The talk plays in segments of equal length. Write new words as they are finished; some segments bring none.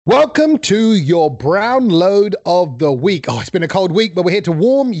Welcome to your brown load of the week. Oh, it's been a cold week, but we're here to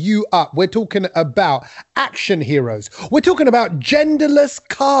warm you up. We're talking about action heroes. We're talking about genderless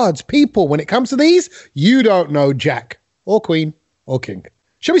cards. People, when it comes to these, you don't know Jack or Queen or King.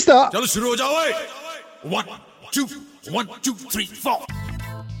 Shall we start? 1, 2, 1, 2, 3, 4.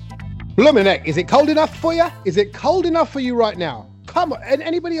 Bluminek, is it cold enough for you? Is it cold enough for you right now? Come on. And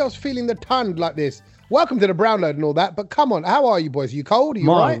anybody else feeling the ton like this? Welcome to the brown load and all that, but come on, how are you boys? Are you cold? Are you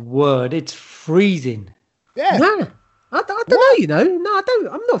My right? word, it's freezing. Yeah. No, I don't know, you know. No, I don't.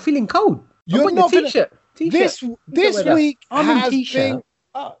 I'm not feeling cold. You're I'm not wearing a t-shirt. This week I'm in has t-shirt.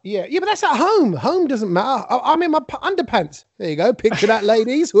 been... yeah, but that's at home. Home doesn't matter. I'm in my underpants. There you go. Picture that,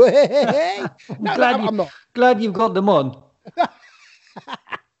 ladies. No, I'm not. Glad you've got them on.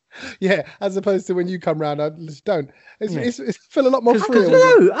 Yeah, as opposed to when you come round, I just don't. It's feel a lot more free.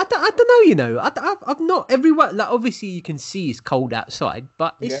 No, I don't know. You know, I've not everyone. Like obviously, you can see it's cold outside,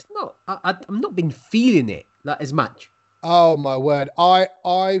 but it's not. I'm not been feeling it like as much. Oh my word,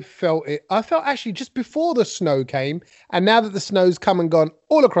 I felt it. I felt actually just before the snow came, and now that the snow's come and gone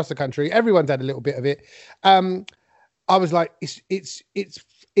all across the country, everyone's had a little bit of it. I was like, it's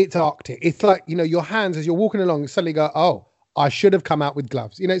Arctic. It's like, you know, your hands as you're walking along suddenly go, oh, I should have come out with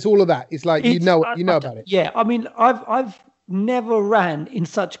gloves. You know, it's all of that. It's like, you know about it. Yeah, I mean, I've never ran in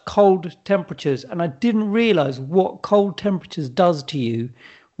such cold temperatures, and I didn't realize what cold temperatures does to you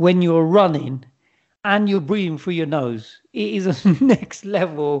when you're running and you're breathing through your nose. It is a next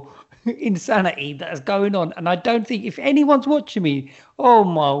level insanity that is going on. And I don't think if anyone's watching me, oh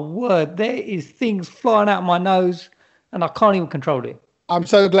my word, there is things flying out my nose and I can't even control it. I'm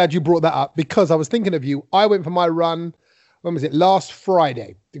so glad you brought that up because I was thinking of you. I went for my run. When was it? Last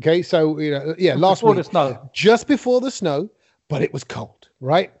Friday. Okay. So, you know, yeah, last week. Before the snow. Just before the snow, but it was cold.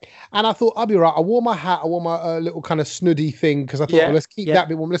 Right. And I thought I'll be right. I wore my hat. I wore my little kind of snuddy thing because I thought, well, let's keep that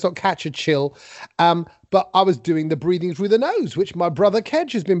bit warm. Let's not catch a chill. But I was doing the breathing through the nose, which my brother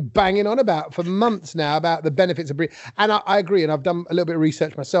Kedge has been banging on about for months now about the benefits of breathing. And I agree. And I've done a little bit of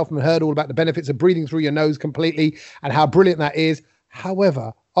research myself and heard all about the benefits of breathing through your nose completely and how brilliant that is.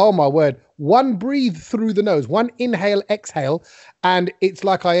 However, oh my word, one breathe through the nose, one inhale, exhale, and it's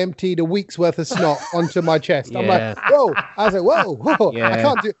like I emptied a week's worth of snot onto my chest. I'm like, whoa. I was like, whoa. Yeah. I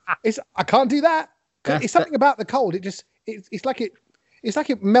can't do that. It's something about the cold. It's like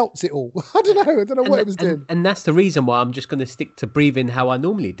it melts it all. I don't know what it was doing. And that's the reason why I'm just going to stick to breathing how I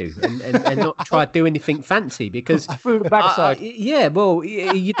normally do and not try to do anything fancy because through the backside.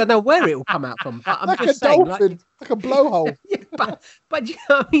 You don't know where it will come out from. But I'm like just a saying, dolphin, like a blowhole. Yeah, but you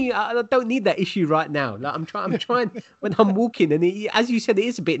know what I mean? I don't need that issue right now. Like I'm trying when I'm walking, and as you said, it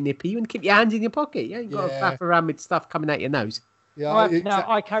is a bit nippy. You want to keep your hands in your pocket. You ain't got to flap around with stuff coming out your nose. Yeah. Now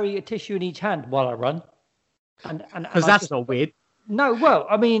I carry a tissue in each hand while I run, and because that's not weird. No, well,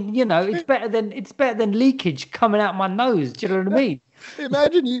 I mean, you know, it's better than leakage coming out my nose. Do you know what I mean?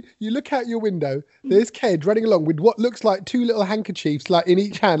 Imagine you look out your window. There's Kedge running along with what looks like two little handkerchiefs, like in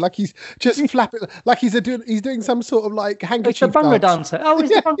each hand, like he's just flapping, like he's doing some sort of like handkerchief. It's the Bhangra dancer. Oh, it's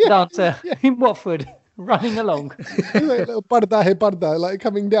the Bhangra dancer in Watford running along. Like little barda, like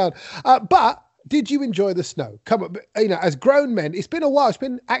coming down. But did you enjoy the snow? Come on, you know, as grown men, it's been a while.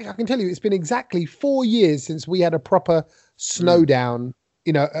 I can tell you, it's been exactly 4 years since we had a proper snow down,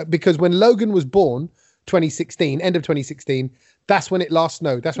 you know, because when Logan was born, 2016, end of 2016, that's when it last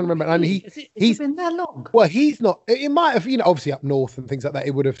snowed. That's when I remember. And he's been that long. Well, he's not. It might have, you know, obviously up north and things like that,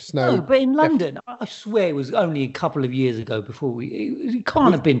 it would have snowed. No, but in London, I swear it was only a couple of years ago before it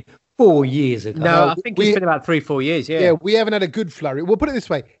can't have been 4 years ago. No, I think it's been about 3-4 years. Yeah, we haven't had a good flurry. We'll put it this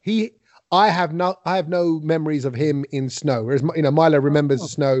way: I have no memories of him in snow. Whereas, you know, Milo remembers the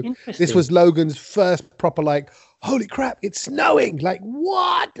snow. This was Logan's first proper holy crap, it's snowing. Like,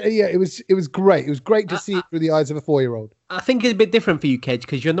 what? Yeah, it was great. It was great to see it through the eyes of a 4-year-old. I think it's a bit different for you, Kedge,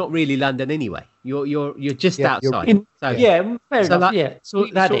 because you're not really London anyway. You're just outside. Fair enough.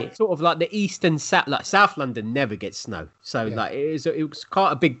 Sort of like the east and south, like South London never gets snow. So like it was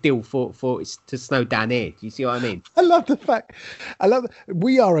quite a big deal for it to snow down here. Do you see what I mean? I love the fact.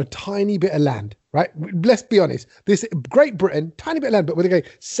 We are a tiny bit of land, right? Let's be honest. This Great Britain, tiny bit of land, but we're going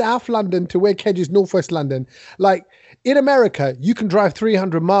South London to where Kedge is Northwest London. Like in America, you can drive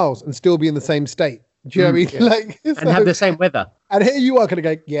 300 miles and still be in the same state. Do you know what I mean? Yeah. Like, and have the same weather. And here you are going to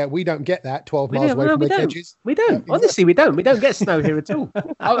go, yeah, we don't get that 12 miles away from where Kedge is. We don't. Honestly, we don't. We don't get snow here at all.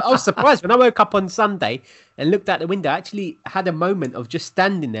 I was surprised when I woke up on Sunday and looked out the window. I actually had a moment of just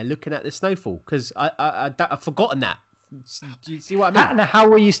standing there looking at the snowfall because I've forgotten that. Do you see what I mean? How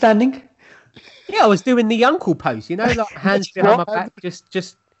were you standing? Yeah, I was doing the uncle pose, you know, like hands behind my back,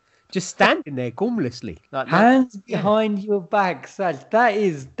 just just standing there gormlessly, like hands behind your back, Saj. That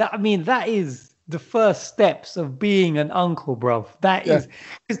is the first steps of being an uncle, bruv. That is.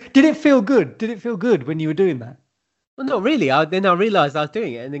 Did it feel good? Did it feel good when you were doing that? Well, not really. Then I realised I was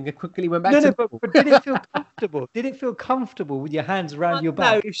doing it, and then quickly went back. But did it feel comfortable? Did it feel comfortable with your hands around your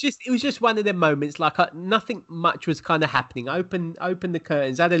back? No, it was just one of them moments. Like nothing much was kind of happening. Open the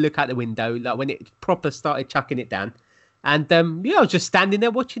curtains, had a look out the window, like when it proper started chucking it down, and I was just standing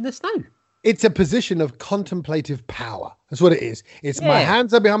there watching the snow. It's a position of contemplative power. That's what it is. It's my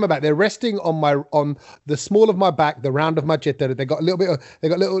hands are behind my back. They're resting on the small of my back, the round of my jetta. They got a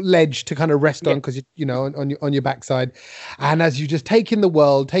little ledge to kind of rest on because on your backside. And as you just take in the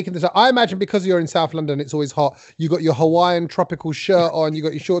world, I imagine because you're in South London, it's always hot. You got your Hawaiian tropical shirt on. You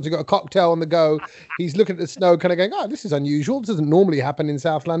got your shorts. You got a cocktail on the go. He's looking at the snow, kind of going, "Oh, this is unusual. This doesn't normally happen in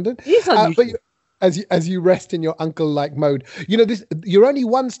South London." It is unusual. But as you rest in your uncle-like mode, you're only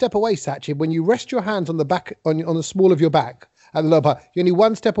one step away, Satchid. When you rest your hands on the back, on the small of your back at the lower part, you're only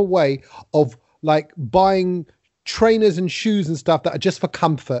one step away of like buying trainers and shoes and stuff that are just for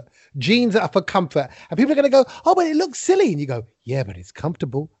comfort, jeans that are for comfort. And people are going to go, "Oh, but it looks silly." And you go, "Yeah, but it's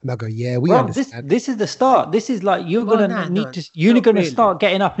comfortable." And they'll go, "Yeah, we understand." This is the start. This is like you're going to start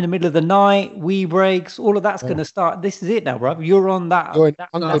getting up in the middle of the night, wee breaks, all of that's going to start. This is it now, bro. You're on that.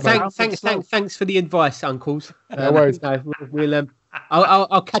 Thanks for the advice, uncles. No worries. We'll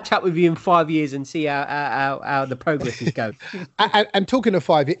I'll catch up with you in 5 years and see how the progress is going. and talking of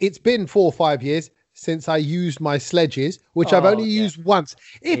 5 years, it's been 4 or 5 years since I used my sledges, which I've only used once.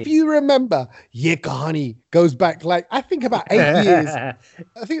 If you remember, Ye Kahani goes back like, I think about 8 years.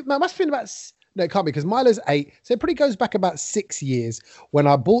 I think that must have been about, no, it can't be because Milo's 8. So it pretty goes back about 6 years when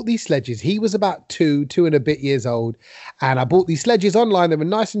I bought these sledges. He was about 2 and a bit years old. And I bought these sledges online. They were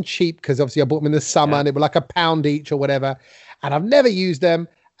nice and cheap because obviously I bought them in the summer and they were like £1 each or whatever. And I've never used them.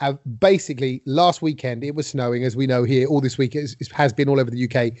 Basically, last weekend, it was snowing, as we know here. All this week, it has been all over the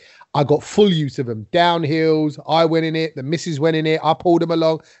UK. I got full use of them. Downhills, I went in it. The missus went in it. I pulled them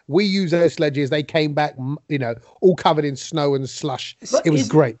along. We used those sledges. They came back, all covered in snow and slush. It was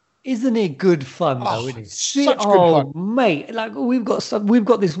great. Isn't it good fun, though? Isn't it? Such good fun. Mate, like we've got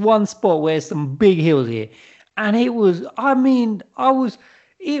this one spot where some big hills here. And it was, I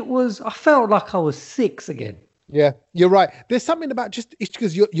felt like I was 6 again. Yeah, you're right. There's something about it's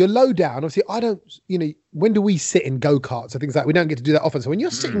because you're low down. Obviously, I don't, when do we sit in go-karts or things like that? We don't get to do that often. So when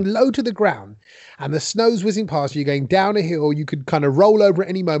you're sitting low to the ground and the snow's whizzing past you, going down a hill, you could kind of roll over at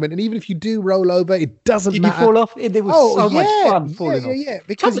any moment. And even if you do roll over, it doesn't matter. Did you fall off? It was so much fun falling off. Yeah,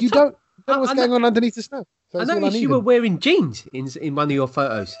 because you don't know what's going on underneath the snow. So I noticed you were wearing jeans in one of your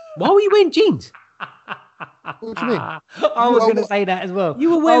photos. Why were you wearing jeans? What do you mean? I was going to say that as well.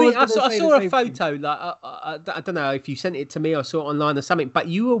 You were wearing. I saw a photo. Like I don't know if you sent it to me or saw it online or something. But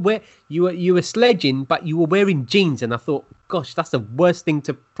you were sledging, but you were wearing jeans, and I thought, gosh, that's the worst thing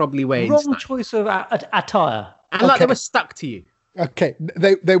to probably wear. Wrong choice of attire. And like they were stuck to you. Okay,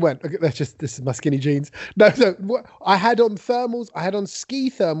 they weren't. Okay, this is my skinny jeans. No, I had on thermals. I had on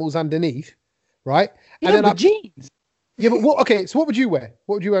ski thermals underneath, right? And then jeans. Yeah, but what? Okay, so what would you wear?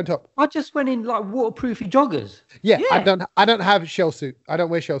 What would you wear on top? I just went in like waterproofy joggers. Yeah. I don't have shell suit. I don't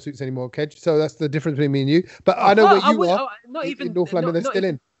wear shell suits anymore, Kedge. So that's the difference between me and you. But I know where you are. Not even in North London. They're still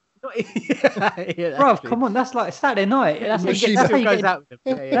in. Bro, come on, that's like Saturday night. That's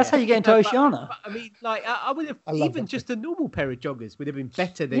how you get into Oceania. But, I mean, like I would have even just a normal pair of joggers would have been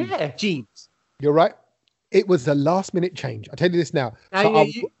better than jeans. You're right. It was the last minute change. I'll tell you this now.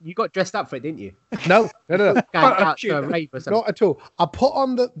 You got dressed up for it, didn't you? No. Out to a rave or something. Not at all. I put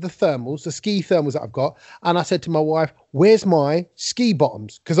on the thermals, the ski thermals that I've got, and I said to my wife, "Where's my ski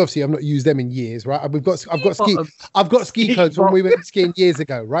bottoms?" Because obviously I've not used them in years, right? I've got ski clothes when we went skiing years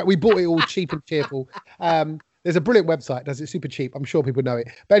ago, right? We bought it all cheap and cheerful. There's a brilliant website, does it super cheap. I'm sure people know it.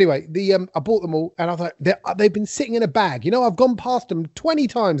 But anyway, I bought them all and I was like, they've been sitting in a bag. I've gone past them 20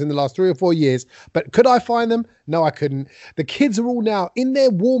 times in the last 3 or 4 years, but could I find them? No, I couldn't. The kids are all now in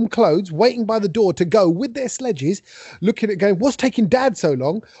their warm clothes, waiting by the door to go with their sledges, looking at going, what's taking dad so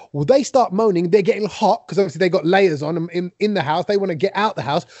long? Well, they start moaning. They're getting hot because obviously they got layers on them in the house. They want to get out the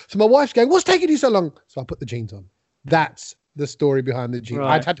house. So my wife's going, what's taking you so long? So I put the jeans on. That's the story behind the jeans.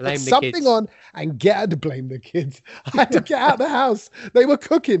 Right. I had to put something on and to blame the kids. I had to get out of the house. They were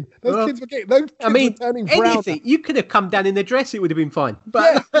cooking. Those kids were turning brown. Anything. You could have come down in the dress. It would have been fine.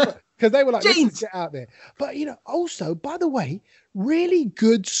 But because they were like, let's get out there. But, also, by the way, really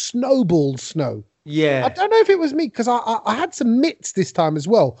good snowball snow. Yeah. I don't know if it was me because I had some mitts this time as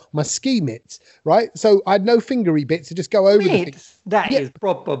well, my ski mitts, right? So I had no fingery bits to just go over the thing. That is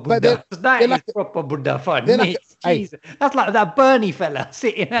proper Buddha. That is proper Buddha fun. Mitts. Jesus. That's like that Bernie fella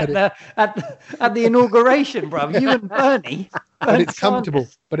sitting at the inauguration, bro. You and Bernie. But it's comfortable.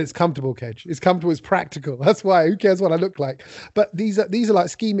 But it's comfortable, Kedge. It's comfortable. It's practical. That's why. Who cares what I look like? But these are like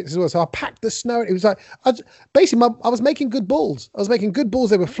ski mitts as well. So I packed the snow. It was like I was making good balls.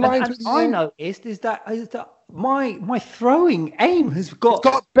 They were flying through the air. I noticed is that my throwing aim has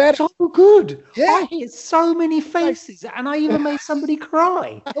got better. So good. Yeah. I hit so many faces, and I even made somebody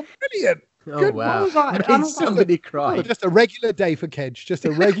cry. Oh, brilliant. Oh, wow. Made somebody cry. Just a regular day for Kedge. Just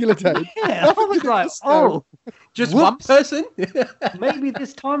a regular day. Yeah, I was like, just one person? Maybe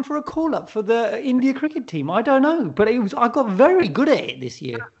this time for a call-up for the India cricket team. I don't know. But I got very good at it this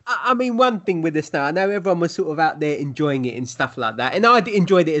year. I mean, one thing with the snow, I know everyone was sort of out there enjoying it and stuff like that. And I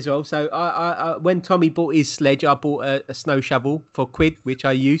enjoyed it as well. So I when Tommy bought his sledge, I bought a snow shovel for £1, which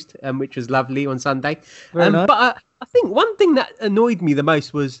I used, which was lovely on Sunday. Nice. But I think one thing that annoyed me the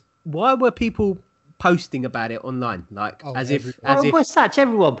most was, why were people posting about it online? Like, Such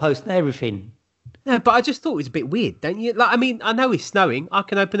everyone posting everything. No, but I just thought it was a bit weird, don't you? Like, I mean, I know it's snowing. I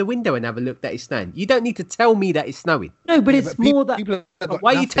can open a window and have a look that it's snowing. You don't need to tell me that it's snowing. No, but it's more that.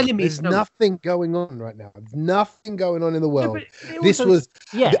 Why are you telling me it's snowing? There's nothing going on right now. There's nothing going on in the world.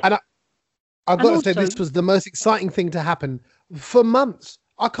 And I've got to say, this was the most exciting thing to happen for months.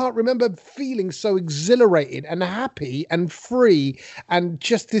 I can't remember feeling so exhilarated and happy and free and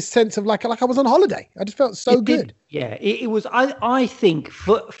just this sense of like I was on holiday. I just felt so good. It was. I think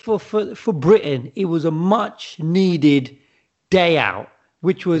for Britain, it was a much needed day out,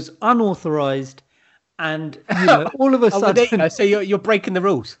 which was unauthorized, and all of a sudden. So you're breaking the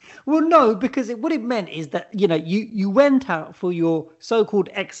rules. Well, no, because what it meant is that you went out for your so-called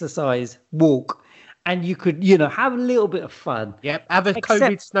exercise walk. And you could, have a little bit of fun. Yep, have a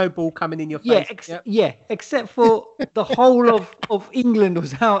COVID snowball coming in your face. Except for the whole of England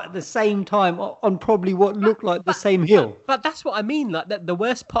was out at the same time on probably what looked like the same hill. But that's what I mean. Like the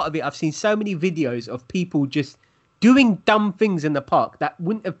worst part of it, I've seen so many videos of people just doing dumb things in the park that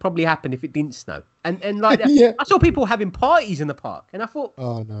wouldn't have probably happened if it didn't snow. And like that, yeah. I saw people having parties in the park, and I thought,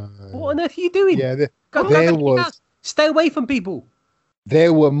 oh no, what on earth are you doing? Yeah, stay away from people.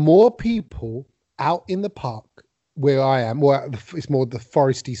 There were more people out in the park where I am. Well, it's more the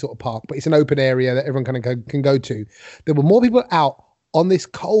foresty sort of park, but it's an open area that everyone can go to. There were more people out on this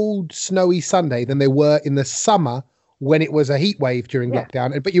cold, snowy Sunday than there were in the summer when it was a heat wave during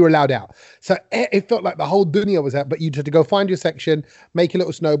lockdown, but you were allowed out. So it felt like the whole dunya was out, but you had to go find your section, make your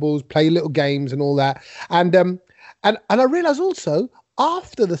little snowballs, play little games and all that. And I realized also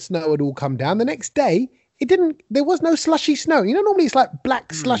after the snow had all come down, the next day, there was no slushy snow. Normally it's like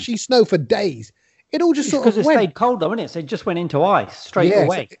black slushy snow for days. It all just sort of went. Because it stayed cold, though, didn't it? So it just went into ice straight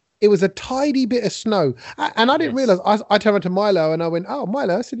away. It was a tidy bit of snow. And I didn't realize. I turned to Milo and I went, oh,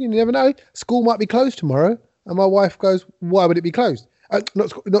 Milo, I said, you never know. School might be closed tomorrow. And my wife goes, why would it be closed? Not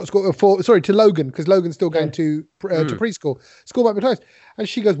school, to Logan, because Logan's still going to preschool. School might be closed. And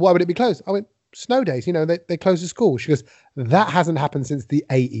she goes, why would it be closed? I went, snow days, they close the school. She goes, that hasn't happened since the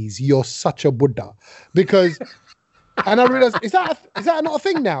 80s. You're such a Buddha. Because... And I realised, is that not a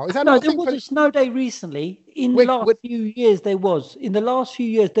thing now? Is that not a thing? There was a snow day recently. In the last few years, there was. In the last few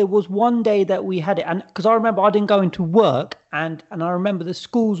years, there was one day that we had it. And because I remember I didn't go into work and I remember the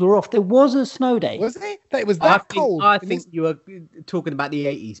schools were off. There was a snow day. Was it? It was that cold? I think you were talking about the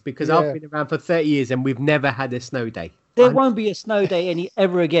 80s because I've been around for 30 years and we've never had a snow day. There won't be a snow day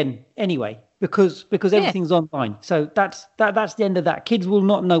ever again anyway because everything's online. So that's the end of that. Kids will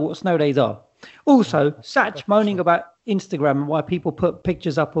not know what snow days are. Also, Satch moaning about Instagram and why people put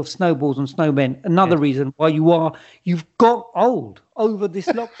pictures up of snowballs and snowmen. Another reason why you've got old over this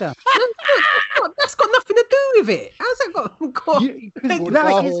lockdown. That's got nothing to do with it. How's that got?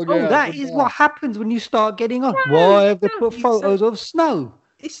 That is what happens when you start getting old. Why have they put photos of snow?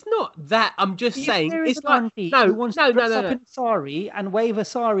 It's not that. I'm just saying. It's like who wants to dress up in a sari and wave a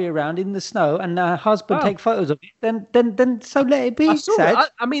sari around in the snow, and her husband take photos of it. Then so let it be.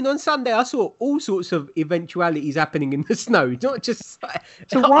 I mean, on Sunday I saw all sorts of eventualities happening in the snow. Not just.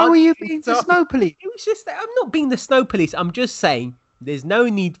 So why were you being the snow police? It was just that I'm not being the snow police. I'm just saying there's no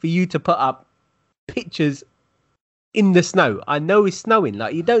need for you to put up pictures in the snow. I know it's snowing.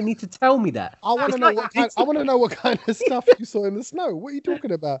 Like, you don't need to tell me that. I want to know what kind of stuff you saw in the snow. What are you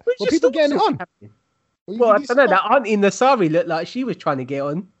talking about? Were people getting on? Well, I don't know. That aunt in the sari looked like she was trying to get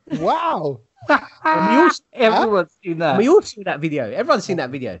on. Wow. Everyone's seen that. We all saw that video. Everyone's seen that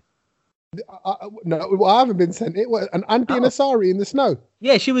video. No, I haven't been sent it. An auntie and a sari in the snow.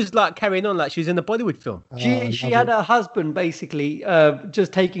 Yeah, she was like carrying on like she was in a Bollywood film. She had her husband basically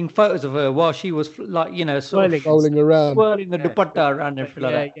just taking photos of her while she was like, swirling around, swirling the dupatta around and everything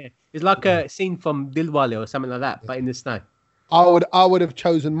like that. Yeah. It's like a scene from Dilwale or something like that, but in the snow. I would have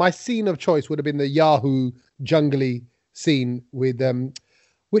chosen, my scene of choice would have been the Yahoo jungly scene with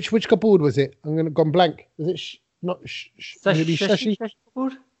which Kapoor was it? I'm gone blank. Is it maybe Shashi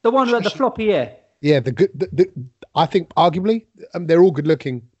Kapoor? The one who had the floppy hair. Yeah, I think arguably they're all good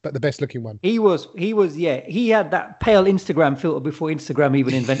looking, but the best looking one. He was. Yeah. He had that pale Instagram filter before Instagram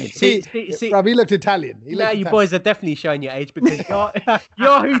even invented. See, Rob, he looked Italian. You boys are definitely showing your age because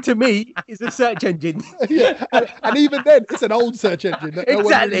Yahoo to me is a search engine. Yeah, and even then, it's an old search engine. That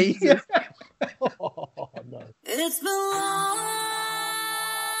exactly. No one really no. It's been long.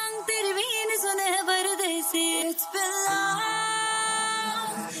 It's been long.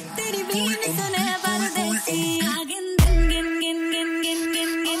 तेरी been सुने परदेसी नागिन गिन गिन गिन गिन गिन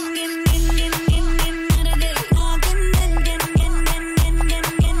गिन गिन गिन गिन गिन गिन मर गई नागिन गिन गिन गिन गिन गिन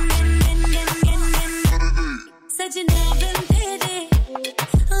गिन गिन गिन गिन गिन गिन सजना बिन तेरे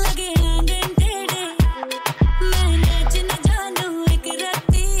लगे आंगन तेरे मैं नाच न जानू एक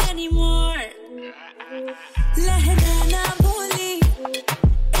राती anymore लहराना भूली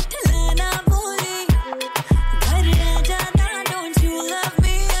इठलाना भूली घर आ जाना don't you love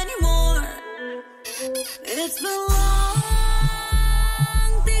me anymore it's been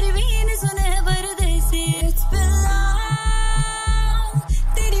long तेरी बीन सुने परदेसी it's been long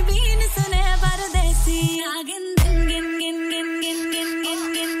तेरी बीन सुने परदेसी नागिन गिन गिन गिन गिन गिन गिन गिन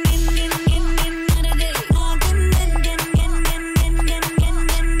गिन गिन गिन गिन गिन मर गई नागिन गिन गिन गिन गिन गिन गिन गिन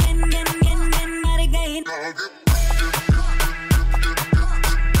गिन गिन गिन गिन गिन मर गई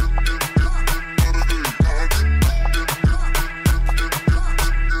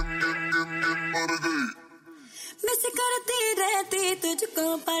मिस करती रहती तुझको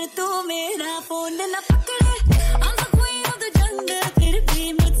पर तू मेरा फोन न पकड़े I'm the queen of the jungle फिर भी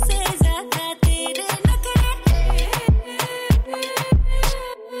मुझसे ज्यादा तेरे नखरे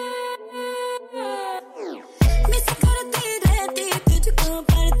मिस करती रहती तुझको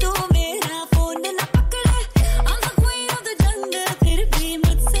पर तू मेरा फोन न पकड़े I'm the queen of the jungle फिर भी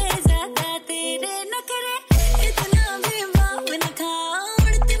मुझसे ज्यादा तेरे नखरे इतना भी बाप न खा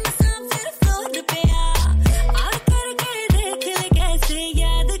उड़ती मुसाफिर फ्लोर पे आ करके देख ले कैसे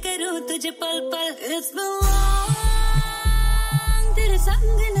याद करूं तुझे पल पल it's been long तेरे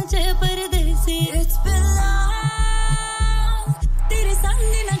संग नचे परदेसी it's been long तेरे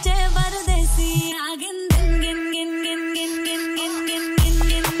संग नचे परदेसी नागिन गिन गिन गिन गिन गिन गिन गिन गिन गिन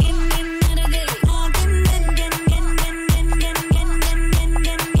गिन गिन गिन मर गई नागिन गिन गिन गिन गिन गिन गिन गिन गिन गिन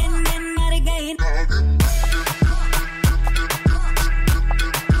गिन गिन मर गई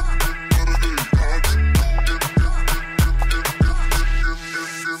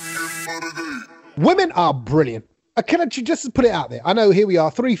Women are brilliant. Can I just put it out there? I know here we are,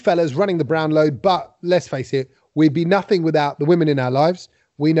 three fellas running the Brownload, but let's face it, we'd be nothing without the women in our lives.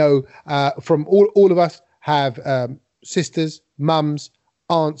 We know from all of us have sisters, mums,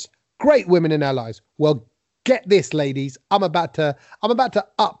 aunts, great women in our lives. Well, get this, ladies. I'm about to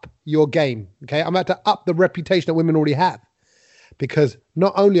up your game. Okay, I'm about to up the reputation that women already have, because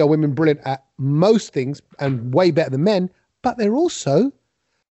not only are women brilliant at most things and way better than men, but they're also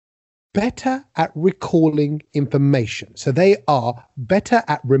better at recalling information. So they are better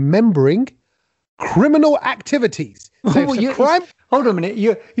at remembering criminal activities. So crime. Hold on a minute.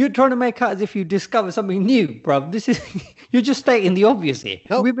 You're trying to make out as if you discovered something new, bruv. This is you're just stating the obvious here.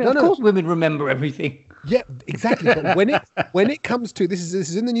 No, of course, women remember everything. Yeah, exactly. But when it comes to this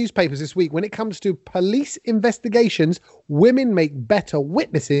is in the newspapers this week. When it comes to police investigations, women make better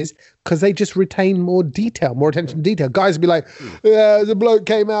witnesses because they just retain more detail, more attention to detail. Guys would be like, "Yeah, the bloke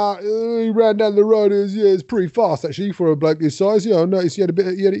came out. He ran down the road. It's pretty fast actually for a bloke this size. I noticed he had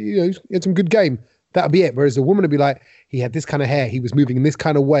he had some good game." That'd be it. Whereas a woman would be like, he had this kind of hair, he was moving in this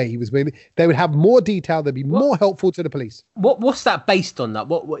kind of way, he was moving. They would have more detail. They'd be more helpful to the police. What's that based on? That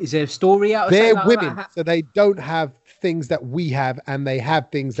what is there a story out of? They're women, so they don't have things that we have, and they have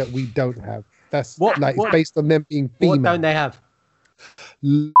things that we don't have. That's it's based on them being female. What don't they have?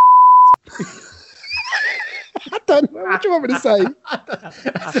 I don't know. What do you want me to say?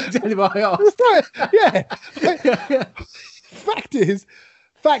 That's exactly what I asked. Yeah. Fact is,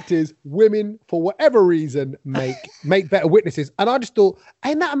 fact is, women, for whatever reason, make better witnesses. And I just thought,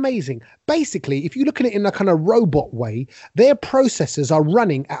 ain't that amazing? Basically, if you look at it in a kind of robot way, their processors are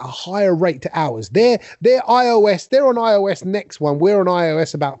running at a higher rate to ours. They're on iOS next one. We're on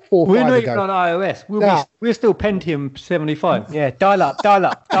iOS about 4 or 5 ago. We're not even on iOS. We're still Pentium 75. Yeah, dial up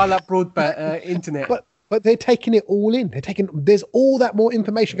broadband internet. But they're taking it all in. There's all that more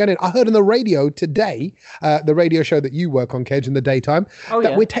information going in. I heard on the radio today, the radio show that you work on, Kedge, in the daytime,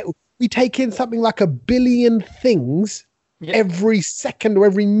 we take in something like 1 billion things every second or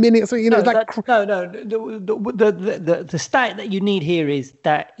every minute. So it's like the stat that you need here is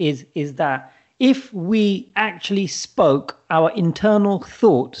that if we actually spoke our internal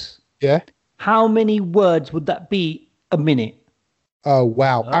thoughts, how many words would that be a minute? Oh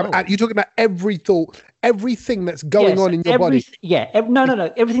wow! You're talking about every thought, everything that's going on in your body.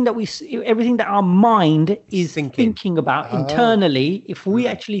 Everything that our mind is thinking about internally. If we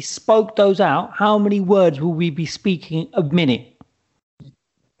actually spoke those out, how many words will we be speaking a minute?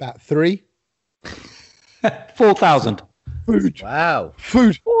 About 3. 4,000. Food. Wow.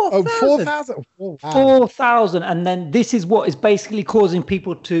 Food. 4,000. 4,000. And then this is what is basically causing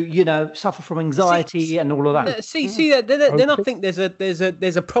people to, suffer from anxiety and all of that. Then I think there's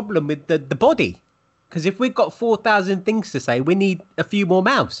a problem with the body. Because if we've got 4,000 things to say, we need a few more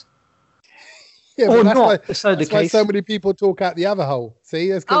mouths. Yeah, or not. That's why so many people talk out the other hole.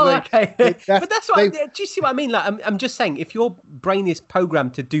 See? Okay. But that's why. Do you see what I mean? Like, I'm just saying, if your brain is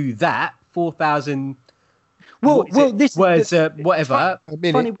programmed to do that, 4,000. This words, whatever. A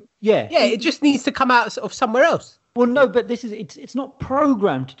minute. It just needs to come out of somewhere else. Well, no, but it's not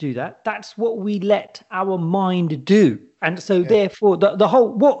programmed to do that. That's what we let our mind do. And so therefore the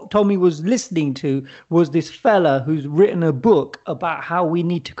whole, what Tommy was listening to was this fella who's written a book about how we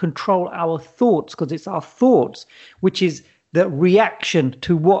need to control our thoughts, because it's our thoughts, which is the reaction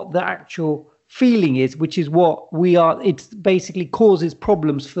to what the actual feeling is, which is what we are. It basically causes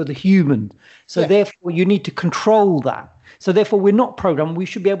problems for the human. So therefore you need to control that. So therefore we're not programmed. We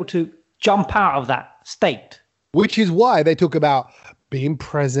should be able to jump out of that state. Which is why they talk about being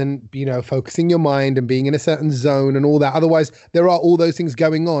present, focusing your mind and being in a certain zone and all that. Otherwise, there are all those things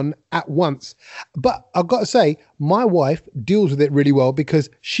going on at once. But I've got to say, my wife deals with it really well because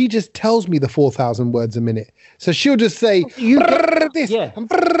she just tells me the 4,000 words a minute. So she'll just say, this and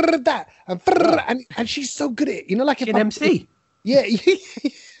that and she's so good at it. Like an MC. Yeah,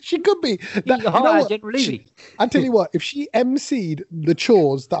 she could be. I tell you what, if she emceed the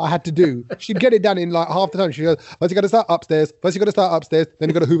chores that I had to do, she'd get it done in like half the time. She goes, first you got to start upstairs, then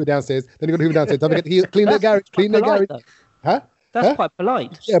you got to hoover downstairs, then you got to hoover downstairs, don't forget to clean the garage, Huh? That's quite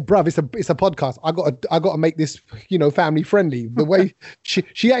polite. Yeah, bruv, it's a podcast. I got to make this, family friendly. The way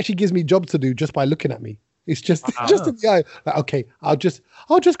she actually gives me jobs to do just by looking at me. It's just in the eye. Like, okay, I'll just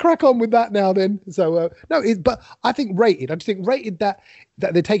crack on with that now then. So but I think rated. I just think rated that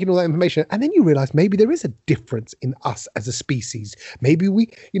they're taking all that information, and then you realize maybe there is a difference in us as a species. Maybe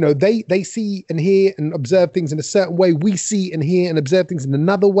we, they see and hear and observe things in a certain way. We see and hear and observe things in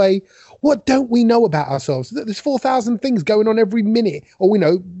another way. What don't we know about ourselves? There's 4,000 things going on every minute, or we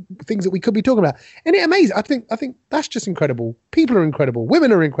know things that we could be talking about. And it's amazing. I think that's just incredible. People are incredible.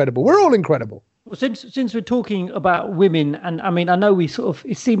 Women are incredible. We're all incredible. Well, since we're talking about women, and I mean, I know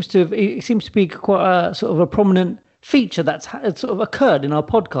it seems to be quite a sort of a prominent feature that's sort of occurred in our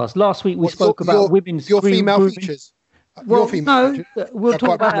podcast. Last week we spoke about women's female grooming. features. Well, we'll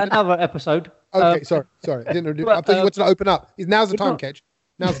talk about another episode. Okay, sorry. I didn't. I thought you wanted to open up. Now's the time, Kedge.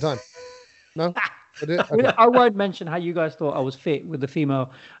 Now's the time. No. Okay. I won't mention how you guys thought I was fit with the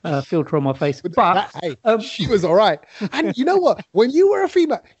female filter on my face, but she was all right. And you know what? When you were a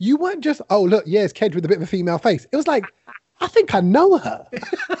female, you weren't just, oh look, it's Kedge with a bit of a female face. It was like, I think I know her.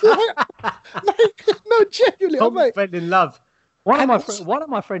 No, genuinely. Tom fell in love. One of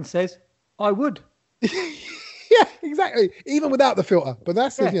my friends says, I would. Yeah, exactly. Even without the filter, but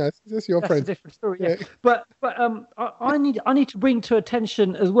that's that's your friend. That's a different story. Yeah. But I need to bring to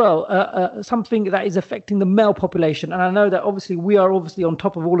attention as well something that is affecting the male population, and I know that obviously we are on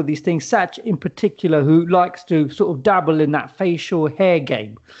top of all of these things. Satch in particular, who likes to sort of dabble in that facial hair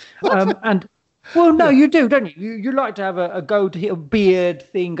game, and. Well, no, you do, don't you? You like to have a go to hit a beard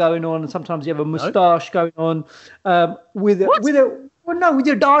thing going on, and sometimes you have a moustache going on with your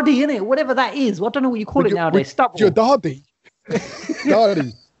dardy, innit? Whatever that is. I don't know what you call it nowadays. Stubble. Your dardy.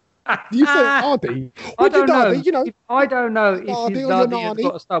 Dardy. You say dardy? I don't know. I don't know if his dardy has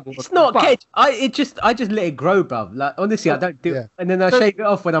got a stubble. It's not, Kedge. I just let it grow, bruv. Like, honestly, I don't do it. And then I shave it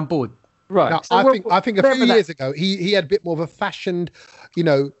off when I'm bored. Right. Now, I think a few years ago, he had a bit more of a fashioned,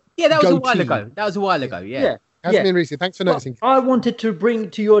 Yeah, that was a while ago. Yeah. Hasn't been recently. Thanks for noticing. I wanted to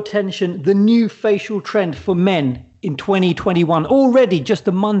bring to your attention the new facial trend for men in 2021. Already, just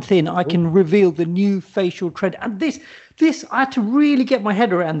a month in, I can reveal the new facial trend. And this, I had to really get my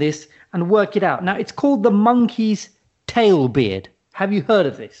head around this and work it out. Now, it's called the monkey's tail beard. Have you heard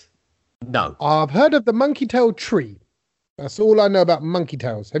of this? No. I've heard of the monkey tail tree. That's all I know about monkey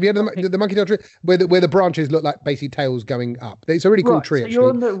tails. Have you heard of the monkey tail tree where the branches look like basically tails going up? It's a really cool tree,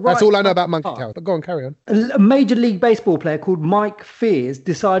 actually. That's all I know about monkey tails. But go on, carry on. A Major League Baseball player called Mike Fears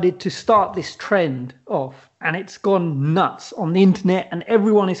decided to start this trend off, and it's gone nuts on the internet, and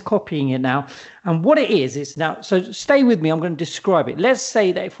everyone is copying it now. And what it is now, so stay with me, I'm going to describe it. Let's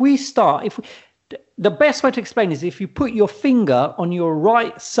say that the best way to explain is if you put your finger on your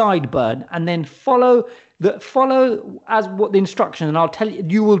right sideburn and then follow as what the instructions, and I'll tell you,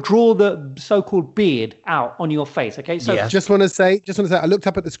 you will draw the so-called beard out on your face. Okay, so just want to say, I looked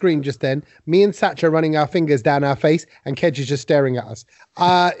up at the screen just then. Me and Satch are running our fingers down our face, and Kedge is just staring at us.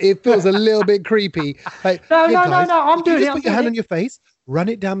 It feels a little bit creepy. Like, no, I'm doing it. Put your hand on your face. Run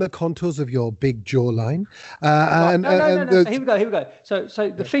it down the contours of your big jawline. No. Here we go.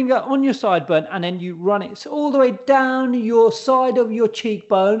 So the finger on your sideburn, and then you run it all the way down your side of your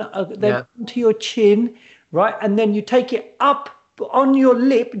cheekbone, then to your chin, right? And then you take it up on your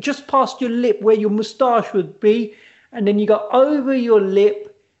lip, just past your lip where your moustache would be, and then you go over your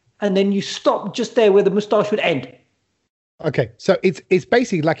lip, and then you stop just there where the moustache would end. Okay, so it's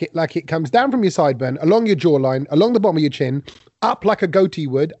basically like it comes down from your sideburn, along your jawline, along the bottom of your chin, up like a goatee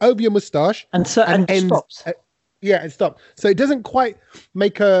would, over your moustache, and ends, stops. It stops. So it doesn't quite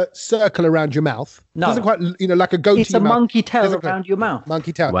make a circle around your mouth. No, it doesn't quite, like a goatee. It's a monkey tail around your mouth.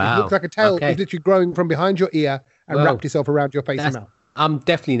 Monkey tail. Wow. It looks like a tail is literally growing from behind your ear and wrapped itself around your face and mouth. I'm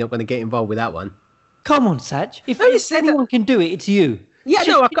definitely not going to get involved with that one. Come on, Satch. If anyone can do it, it's you. Yeah,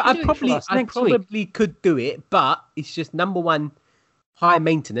 I probably could do it, but it's just number one, high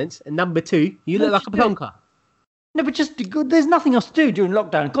maintenance, and number two, you look like a plonker. No, but just there's nothing else to do during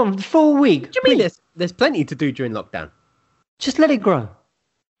lockdown. Go on, the full week. What do you mean there's plenty to do during lockdown? Just let it grow.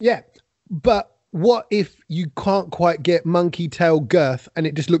 Yeah, but what if you can't quite get monkey tail girth and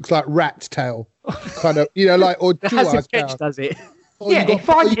it just looks like rat's tail? Kind of, or Juar's tail. Does it? If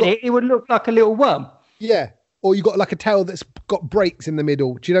I did it, it would look like a little worm. Yeah. Or you got like a tail that's got breaks in the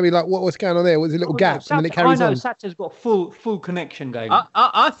middle. Do you know what I mean? Like what's going on there? Was a little gap and then it carries on? I know Satch's got full connection going.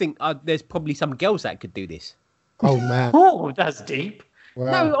 I think there's probably some girls that could do this. Oh man! Oh, that's deep.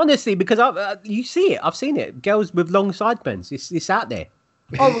 Wow. No, honestly, because you see it. I've seen it. Girls with long sideburns. It's out there.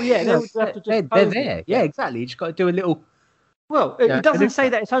 Oh yeah, they're there. Yeah, exactly. You just got to do a little. Well, it doesn't say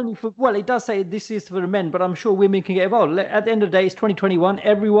that it's only for. Well, it does say this is for the men, but I'm sure women can get involved. At the end of the day, it's 2021.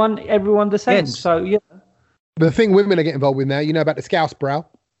 Everyone the same. Yes. So yeah. The thing women are getting involved with now, about the scouse brow.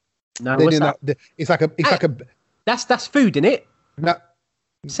 No, what's that? It's like a. That's food, isn't it? No.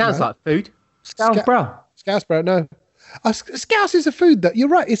 Sounds like food. Scouse brow. Scouse brow. No. Scouse is a food that you're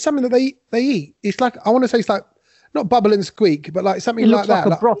right. It's something that they eat. It's like I want to say it's like not bubble and squeak, but like something like that. It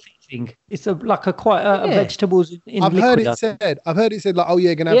looks like a brothy thing. It's quite a vegetables in I've liquid. I've heard it said like, oh yeah,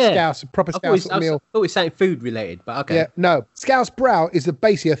 you're gonna have scouse, a proper scouse meal. I thought it was something food related, but okay. Yeah, no. Scouse brow is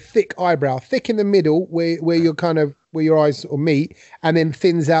basically a thick eyebrow, thick in the middle where you're kind of where your eyes or meet, and then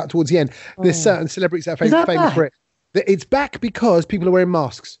thins out towards the end. There's certain celebrities that are famous for it. It's back because people are wearing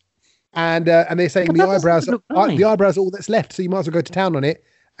masks. And they're saying the eyebrows are all that's left, so you might as well go to town on it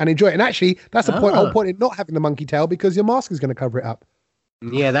and enjoy it. And actually, that's the whole point in not having the monkey tail, because your mask is going to cover it up.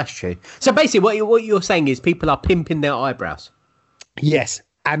 Yeah, that's true. So basically, what you're saying is people are pimping their eyebrows. Yes,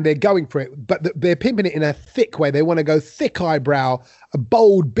 and they're going for it, but they're pimping it in a thick way. They want to go thick eyebrow, a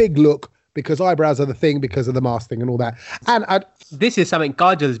bold, big look, because eyebrows are the thing because of the mask thing and all that. And this is something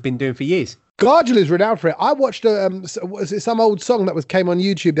Kajal has been doing for years. Kajal is renowned for it. I watched some old song that came on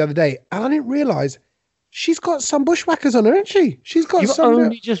YouTube the other day, and I didn't realise she's got some bushwhackers on her, isn't she? She's got some. You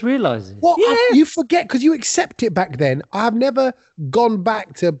only just realised it. What? Yeah. You forget because you accept it back then. I have never gone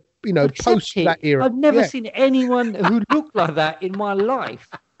back to post that era. I've never seen anyone who looked like that in my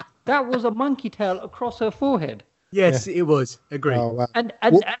life. That was a monkey tail across her forehead. Yes, it was. Agreed. Oh, wow. And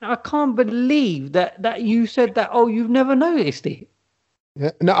I can't believe that you said that. Oh, you've never noticed it.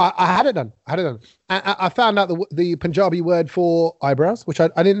 Yeah, no, I had it done. I found out the Punjabi word for eyebrows, which I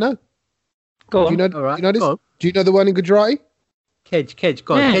didn't know. Go on. Do you know? Right, do you know this? Do you know the one in Gujarati? Kedge,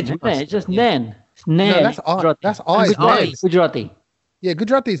 go on. It's just Nen. It's Nen. No, that's eyes. Gujarati. Yeah,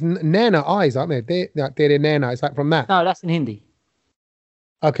 Gujarati is Nana eyes, aren't they? They're Nana. It's like from that. No, that's in Hindi.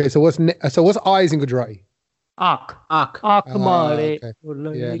 Okay, so what's eyes in Gujarati? Aak. Okay.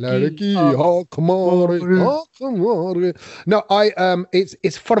 Yeah, ladki, aak hamare. No,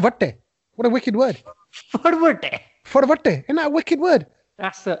 it's farvatte. What a wicked word. Farvate. Farvate. Isn't that a wicked word?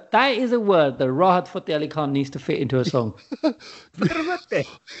 That is a word that Rahat Fateh Ali Khan needs to fit into a song. Farvate.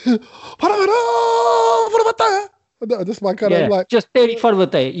 That's my kind of like. Just Teri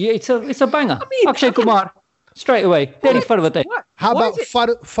Farvate. It's a banger. I mean, Akshay Kumar, straight away. Teri Farvate. How about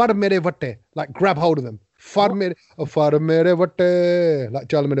far mere vatte? Like grab hold of them. Far mere vatte. Like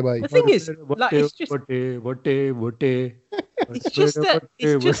Jal mere bhai. The thing is, like, it's just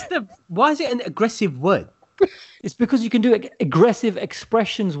why is it an aggressive word? It's because you can do aggressive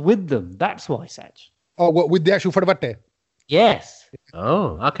expressions with them. That's why, Saj. Oh, what, with the actual farvate? Yes.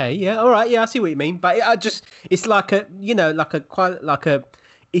 Oh, okay, yeah, all right, yeah, I see what you mean. But it's like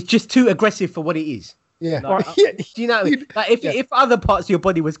it's just too aggressive for what it is. Yeah. Like, you know, like if other parts of your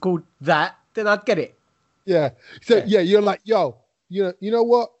body was called that, then I'd get it. Yeah. So you're like, yo, you know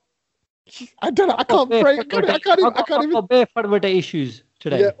what? I don't know. I can't pray. I can't even. I've got bare issues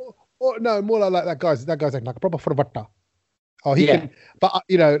today. Yeah. Or no, more like that guy's like a proper farvata. Oh, he can, but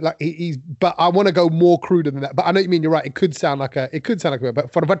like he's. But I want to go more cruder than that. But I know what you mean. You're right. It could sound like a.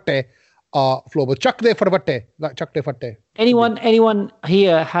 But farvate are flawed. Chuck de farvate, like chuck de fatte. Anyone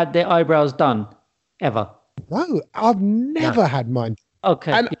here had their eyebrows done ever? No, I've never had mine.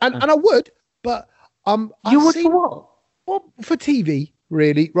 Okay, and I would, but you would for what? Well, for TV,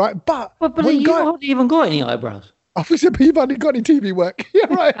 really, right? But you haven't even got any eyebrows. Obviously, you've only got any TV work.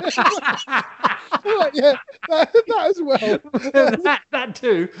 Yeah, right. Right, yeah, that as well. that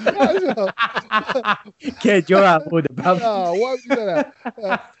too. That as well. Kid, you're out for the bum. Oh, why would you say that?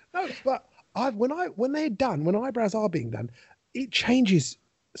 No, but when they're done, when eyebrows are being done, it changes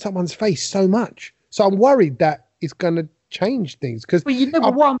someone's face so much. So I'm worried that it's going to change things.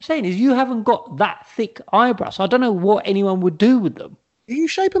 But what I'm saying is you haven't got that thick eyebrows. So I don't know what anyone would do with them. You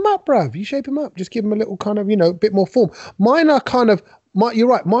shape them up, bruv. You shape them up. Just give them a little kind of, bit more form. Mine are kind of, you're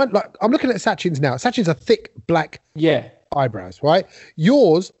right. Mine, like, I'm looking at Sachin's now. Sachin's are thick black eyebrows, right?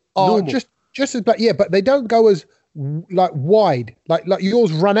 Yours are normal. just as black, but they don't go as like wide. Like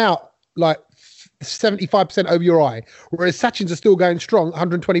yours run out like 75% over your eye, whereas Sachin's are still going strong,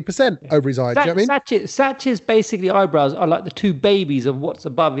 120% over his eye. Do you know what I mean? Sachin's basically eyebrows are like the two babies of what's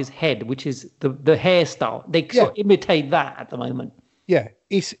above his head, which is the hairstyle. They sort of imitate that at the moment. Yeah,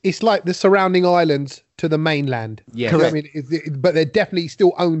 it's like the surrounding islands to the mainland. Yeah, correct. I mean, but they're definitely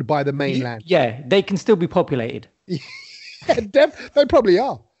still owned by the mainland. Yeah, they can still be populated. They probably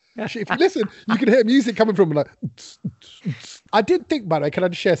are. If you listen, you can hear music coming from like. I did think, by the way, can I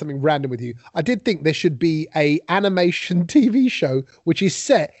just share something random with you? I did think there should be a animation TV show which is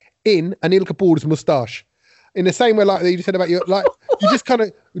set in Anil Kapoor's moustache. In the same way, like you just said about your, like you just kind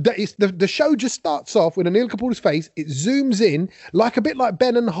of the show just starts off with Anil Kapoor's face. It zooms in like a bit like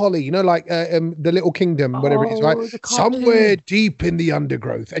Ben and Holly, like the Little Kingdom, whatever it is, right? Somewhere deep in the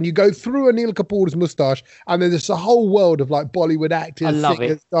undergrowth, and you go through Anil Kapoor's moustache, and then there's a whole world of like Bollywood actors. I love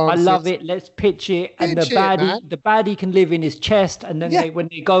it. Dancers. I love it. Let's pitch it. And the baddie can live in his chest, and then when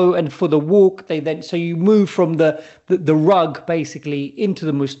they go and for the walk, so you move from the rug basically into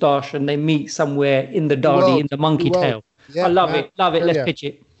the moustache, and they meet somewhere in the Dadi. In the monkey tail. Yeah, I love it. Let's pitch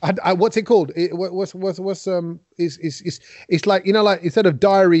it. What's it called? It's like, like instead of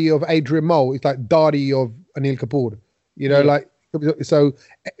Diary of Adrian Mole, it's like Dadi of Anil Kapoor. Like, so,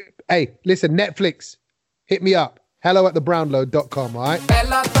 hey, listen, Netflix, hit me up. hello@thebrownload.com, all right?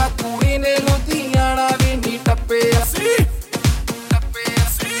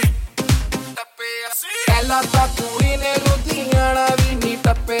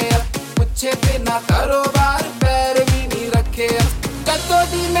 ਪਿੱਛੇ ਤੇ ਨਾ ਕਾਰੋਬਾਰ ਪੈਰ ਵੀ ਨਹੀਂ ਰੱਖੇ ਕਦੋਂ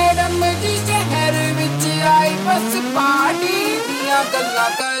ਦੀ madam ਜੀ ਸ਼ਹਿਰ ਵਿੱਚ ਆਈ ਬਸ ਪਾਰਟੀ ਦੀਆਂ ਗੱਲਾਂ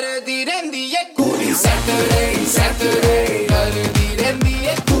ਕਰਦੀ ਰਹਿੰਦੀ ਏ ਕੁੜੀ ਸੈਟਰਡੇ ਕਰਦੀ ਰਹਿੰਦੀ ਏ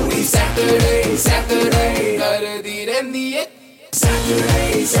ਕੁੜੀ ਸੈਟਰਡੇ ਕਰਦੀ ਰਹਿੰਦੀ ਏ ਸੈਟਰਡੇ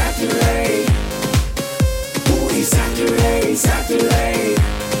ਕੁੜੀ ਸੈਟਰਡੇ ਕੁੜੀ ਸੈਟਰਡੇ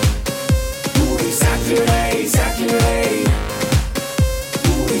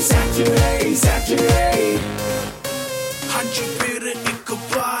Saturday हाजी फिर एक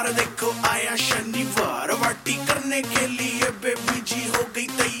बार देखो आया शनिवार पार्टी करने के लिए बेबी जी हो गई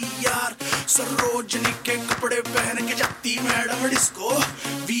तैयार सरोजनी के कपड़े पहन के जाती मैडम डिस्को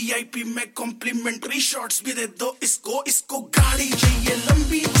वीआईपी में कॉम्प्लीमेंट्री शॉट्स भी दे दो इसको गाड़ी चाहिए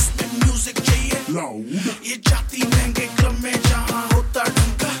लंबी उसमें म्यूजिक चाहिए लाउड ये जाती महंगे क्लब में जहां होता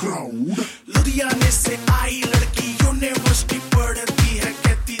ढंका क्राउड लुधियाने से आई लड़की यूनिवर्सिटी पढ़ती है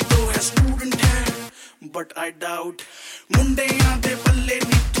कहती तो है स्टूडेंट है बट आई डाउट मुंडियां दे बल्ले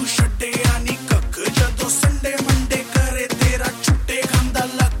नी तू छड्डिया नी कख जदों संडे मंडे करे तेरा छुट्टे खांदा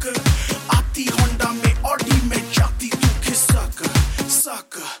लक आती होंडा में ऑडी में जाती तू खिसक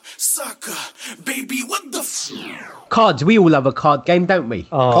सक baby cards. We all love a card game, don't we?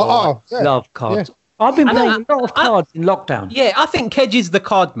 Oh, yeah. love cards. Yeah. I've been playing a lot of cards in lockdown. Yeah, I think Kedge is the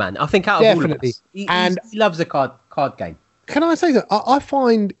card man. I think out of all of Definitely. us, he loves a card game. Can I say that I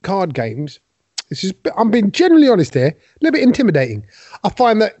find card games? I'm being generally honest here. A little bit intimidating. I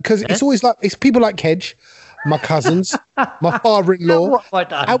find that because it's always like it's people like Kedge, my cousins, my father-in-law. What have I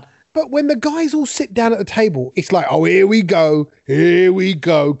done? But when the guys all sit down at the table, it's like, oh, here we go,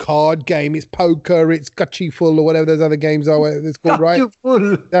 card game. It's poker, it's gutchy full or whatever those other games are. It's called, right?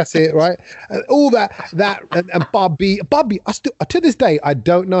 That's it, right? And all that and Bubby. I still to this day I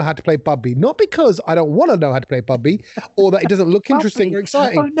don't know how to play Bubby. Not because I don't want to know how to play Bubby, or that it doesn't look interesting or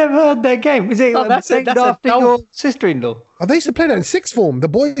exciting. I've never heard that game. Is it that's after your sister-in-law? Oh, they used to play that in sixth form.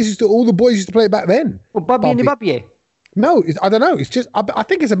 All the boys used to play it back then. Well, Bubby and the Bubby. No, I don't know. It's just I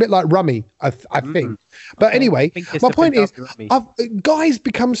think it's a bit like rummy. I think, but anyway, my point is, guys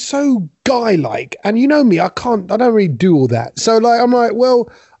become so guy-like, and you know me, I don't really do all that. So I'm like,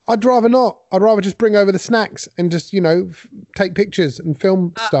 well, I'd rather not. I'd rather just bring over the snacks and just take pictures and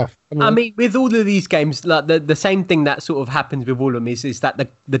film stuff. I mean, with all of these games, like the same thing that sort of happens with all of them is that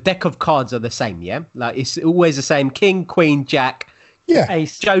the deck of cards are the same. Yeah, like it's always the same: king, queen, jack. Yeah,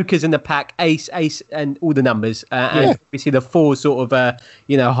 ace, jokers in the pack, ace, and all the numbers, and obviously the four sort of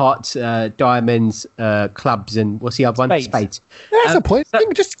hearts, diamonds, clubs, and what's the other one? Spades. That's the point.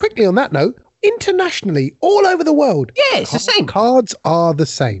 Just quickly on that note, internationally, all over the world, it's the same. Cards are the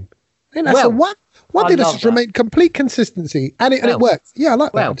same. So why did this remain complete consistency and it works? Yeah, I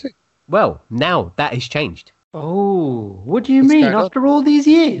like that one too. Well, now that has changed. Oh, what do you mean? After all these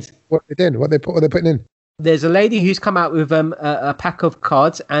years, what they did? What they're putting in? There's a lady who's come out with a pack of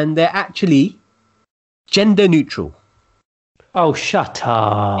cards, and they're actually gender neutral. Oh, shut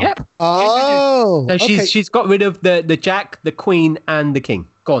up! Yep. Oh, so she's got rid of the jack, the queen, and the king.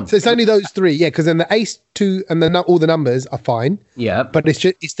 Gone. So it's only those three, because then the ace, two, and all the numbers are fine. Yeah. But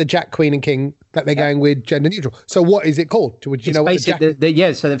it's the jack, queen, and king that they're going with gender neutral. So what is it called? Do you know what so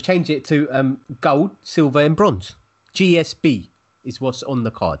they've changed it to gold, silver, and bronze. GSB. Is what's on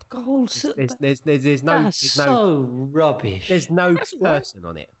the card. Gold. There's no. So rubbish. There's no person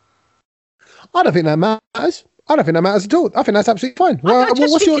on it. I don't think that matters. I don't think that matters at all. I think that's absolutely fine.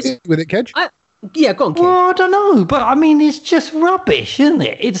 What's your issue with it, Kedge? Yeah, go on, Kedge. Well, I don't know, but I mean, it's just rubbish, isn't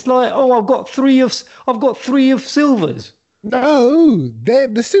it? It's like, I've got three of silvers. No,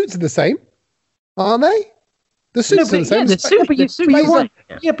 the suits are the same, aren't they? The suits are the same.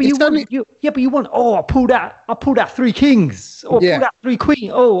 Yeah, but you want. Oh, I pulled out three kings. Or I pulled out three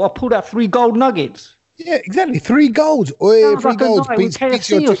queens. Oh, I pulled out three gold nuggets. Yeah, exactly. 3 golds. Oh, 3 golds. Beats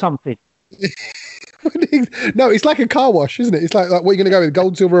KFC or something. No, it's like a car wash, isn't it? It's like what are you going to go with?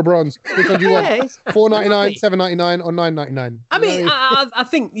 Gold, silver, or bronze? Which one do you want? $4.99, $7.99, or $9.99? I mean, I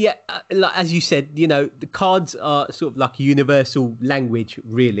think, like, as you said, the cards are sort of like a universal language,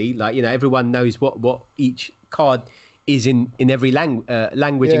 really. Like, everyone knows what each card is in every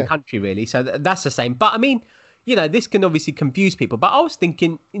language and country, really. So that's the same. But I mean, this can obviously confuse people. But I was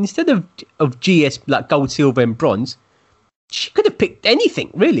thinking, instead of GS, like gold, silver, and bronze, she could have picked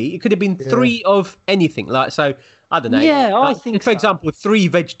anything, really. It could have been 3 of anything. Like, so I don't know. Yeah, like, I think, for example, 3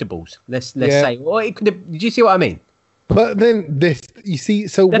 vegetables. Let's say. Or it could have. Did you see what I mean? But then you see.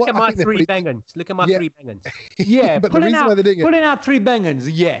 So look what? At my 3 bangans. Look at my 3 bangans. Yeah, but the reason why they didn't pulling out 3 bangans.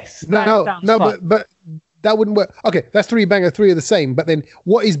 Yes. But that wouldn't work. Okay, that's 3 banger. 3 are the same. But then,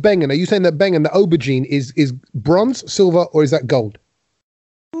 what is bengen? Are you saying that bengen, the aubergine, is bronze, silver, or is that gold?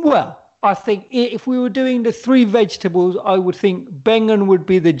 Well, I think if we were doing the 3 vegetables, I would think bengen would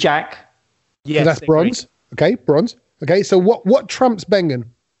be the jack. Yes, so that's bronze. Okay, bronze. Okay, so what trumps bengen?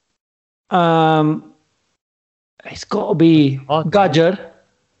 It's got to be gajar.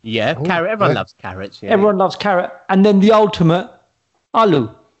 Yeah, carrot. Everyone loves carrots. Yeah. Everyone loves carrot, and then the ultimate,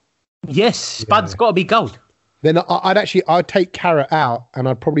 aloo. Yes, spud's got to be gold. Then I'd take carrot out, and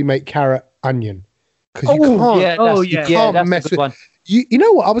I'd probably make carrot onion, because you can't mess with one. You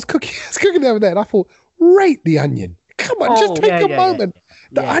know what? I was cooking the other day, and I thought, rate the onion. Come on, just take a moment.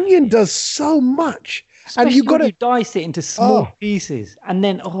 The onion does so much, especially and you dice it into small pieces, and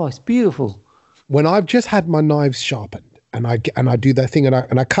then it's beautiful. When I've just had my knives sharpened, and I do that thing, and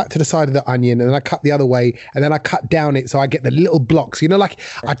I cut to the side of the onion, and then I cut the other way, and then I cut down it so I get the little blocks. Like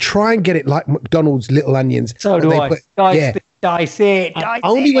I try and get it like McDonald's little onions. So do I. Dice it.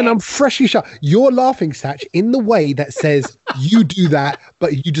 Only when I'm freshly sharp. You're laughing, Satch, in the way that says you do that,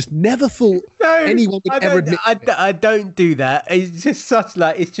 but you just never thought anyone would ever admit. I don't do that. It's just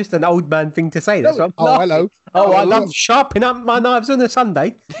it's just an old man thing to say. That's what I'm hello. I love sharpening up my knives on a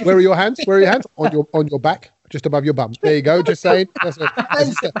Sunday. Where are your hands? On your back, just above your bum. There you go. Just saying.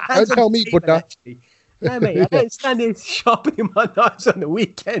 Don't tell me, Buddha. No, mate, I don't stand here sharpening my knives on the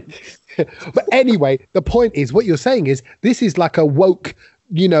weekend. But anyway, the point is, what you're saying is, this is like a woke,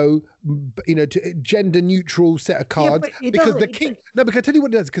 gender neutral set of cards, because the king. No, because I tell you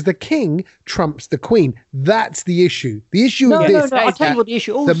what it does. Because the king trumps the queen. That's the issue. The issue of this. No. I'll tell you what the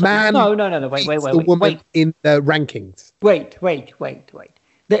issue. Also, the man. No. Wait. The woman in the rankings. Wait.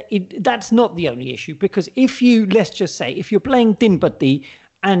 That's not the only issue, because let's just say, if you're playing Dinpati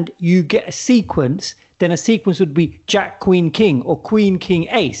and you get a sequence, then a sequence would be Jack, Queen, King, or Queen, King,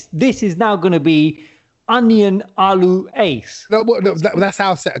 Ace. This is now going to be Onion, Alu, Ace. No, that's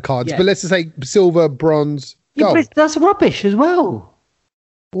our set of cards. Yeah. But let's just say silver, bronze, gold. Yeah, but that's rubbish as well.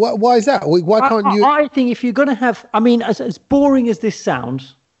 Why is that? Why can't you? I think if you're going to have, as boring as this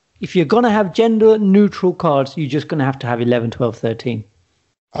sounds, if you're going to have gender neutral cards, you're just going to have 11, 12, 13.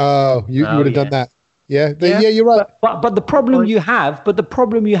 Oh, you would have done that. Yeah, you're right. But the problem you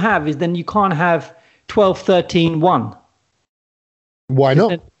have, is then you can't have 12, 13, 1. Why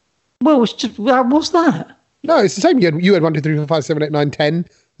not? Well, it's just, what's that? No, it's the same. You had 1, 2, 3, 4, 5, 7, 8, 9, 10, and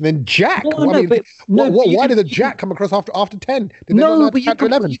then Jack. Why did the Jack come across after 10? But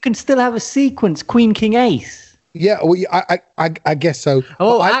you can still have a sequence, Queen, King, Ace. Yeah, well, I guess so.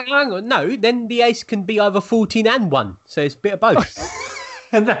 Oh, hang on. No, then the Ace can be either 14 and 1. So it's a bit of both.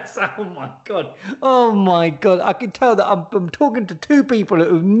 And that's, oh my god, I can tell that I'm talking to two people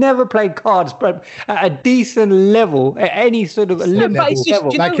who've never played cards, but at a decent level, at any sort of level.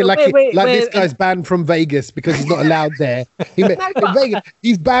 This guy's banned from Vegas because he's not allowed there. Vegas,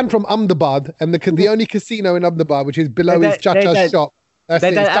 he's banned from Ahmedabad, and the only casino in Ahmedabad, which is below his chacha's shop. That's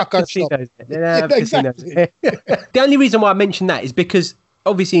it, Chacha's shop. The only reason why I mention that is because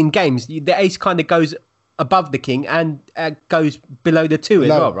obviously in games, the Ace kind of goes above the king and goes below the 2 as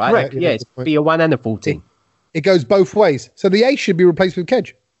well, right? Correct. Yeah, it's be a 1 and a 14. It goes both ways. So the Ace should be replaced with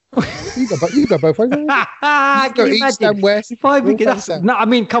Kedge. You go both ways. You go east and west.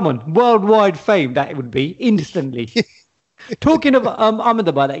 Come on, worldwide fame that it would be instantly. Talking of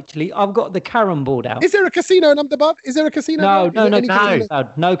Ahmedabad, actually, I've got the Carrom board out. Is there a casino in Ahmedabad? Is there a casino?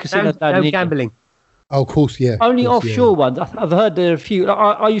 No casino. No gambling. Oh, of course, yeah. Only offshore ones. I've heard there are a few.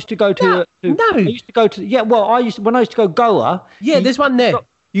 I used to go to. When I used to go Goa. Yeah, there's one there.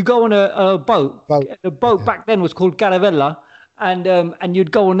 You go on a boat. The boat back then was called Caravella, and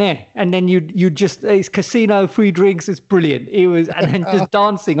you'd go on there, and then you'd just it's casino, free drinks. It's brilliant. It was, and then just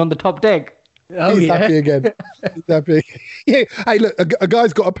dancing on the top deck. Oh, he's happy again. He's happy. Yeah. Hey, look, a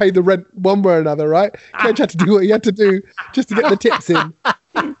guy's got to pay the rent one way or another, right? Kedge had to do what he had to do just to get the tips in.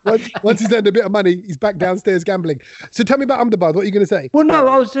 Once he's earned a bit of money, he's back downstairs gambling. So tell me about Ahmedabad. What are you going to say? Well, no,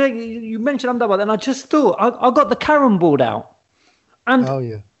 I was saying, you mentioned Ahmedabad, and I just thought I got the Carrom board out. And,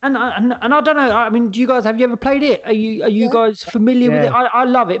 and I don't know. Do you guys, have you ever played it? Are you guys familiar with it? I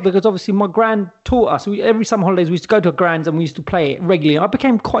love it because obviously my grand taught us. Every summer holidays we used to go to a grand's and we used to play it regularly. I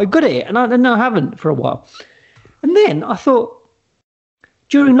became quite good at it, and I haven't for a while. And then I thought,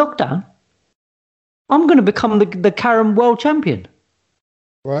 during lockdown, I'm going to become the Carrom world champion.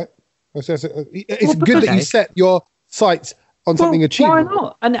 Right. It's good that you set your sights on something achievable. Why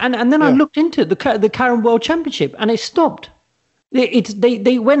not? And then I looked into the Carrom World Championship, and it stopped.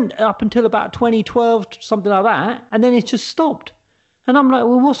 They went up until about 2012, something like that, and then it just stopped. And I'm like,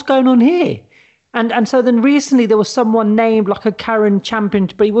 well, what's going on here? And so then recently there was someone named like a Carrom champion,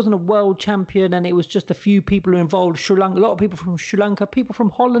 but he wasn't a world champion, and it was just a few people who involved. Sri Lanka, a lot of people from Sri Lanka, people from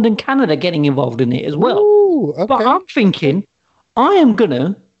Holland and Canada getting involved in it as well. Ooh, okay. But I'm thinking, I am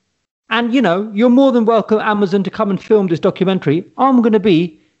gonna, and you're more than welcome, Amazon, to come and film this documentary. I'm gonna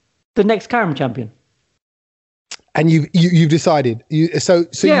be the next Carrom champion. And you've decided. I'm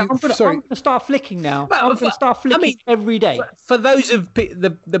going to start flicking now. I'm going to start flicking every day. For those of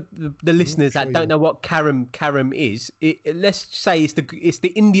the listeners that don't know what Carrom is, let's say it's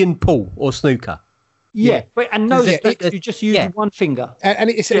the Indian pool or snooker. Yeah, and no sticks, you just use one finger. And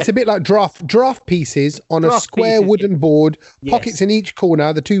it's a bit like draft pieces on a square wooden board, pockets in each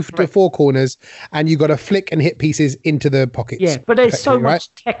corner, the 2 to 4 corners, and you got to flick and hit pieces into the pockets. Yeah, but there's so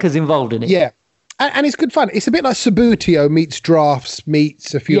much techers involved in it. Yeah. And it's good fun. It's a bit like Subbuteo meets drafts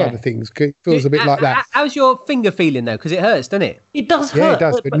meets a few other things. It feels a bit like that. How's your finger feeling though? Because it hurts, doesn't it? It does hurt. Yeah, it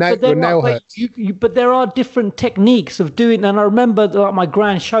does. But nail hurts. But there are different techniques of doing. And I remember my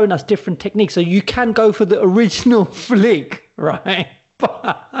grand showing us different techniques. So you can go for the original flick, right?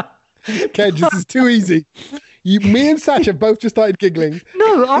 Kedge, this is too easy. Me and Satch have both just started giggling.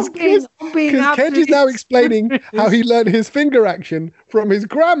 No, I'm being because Kedge is now explaining how he learned his finger action from his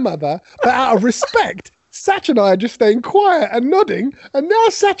grandmother, but out of respect Satch and I are just staying quiet and nodding, and now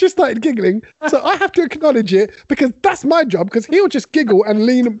Satch has started giggling. So I have to acknowledge it because that's my job. Because he'll just giggle and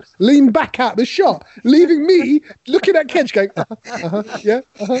lean back out the shot, leaving me looking at Kedge going, yeah,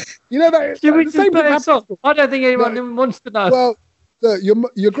 You know that. Should we the just same play thing a happens- song? I don't think anyone wants to know. Well, look,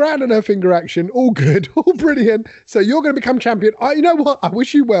 your ground and her finger action, all good, all brilliant. So you're going to become champion. You know what? I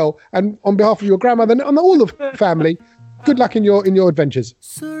wish you well, and on behalf of your grandmother and all the family, good luck in your adventures.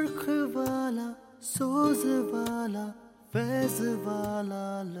 सुर्ख वाला सोज वाला फैज वाला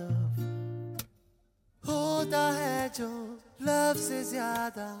love होता है जो love से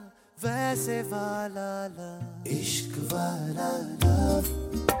ज्यादा वैसे वाला लव इश्क वाला लव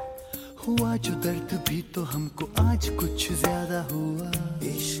हुआ जो दर्द भी तो हमको आज कुछ ज्यादा हुआ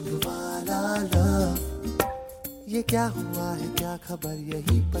इश्क वाला लव ये क्या हुआ है क्या खबर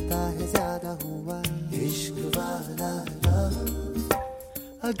यही पता है ज्यादा हुआ इश्क वाला लव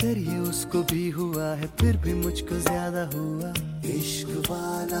अगर ये उसको भी हुआ है फिर भी मुझको ज्यादा हुआ इश्क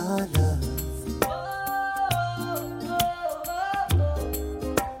वाला लव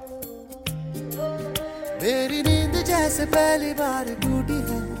मेरी नींद जैसे पहली बार टूटी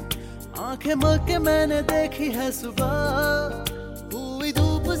है आंखें मल के मैंने देखी है सुबह हुई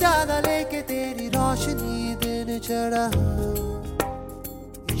धूप ज्यादा लेके तेरी रोशनी दिन चढ़ा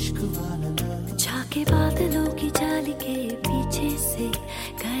इश्क वाला लव झाके बादलों की जाली के पीछे से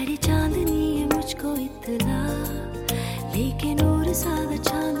खड़ी चांदनी है मुझको इतना लेकिन नूर सादा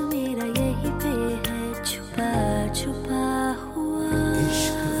चांद मेरा यही पे है छुपा छुपा हुआ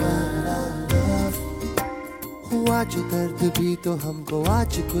इश्क वाला लव हुआ जो दर्द भी तो हमको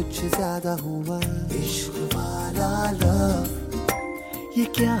आज कुछ ज्यादा हुआ इश्क वाला लव ये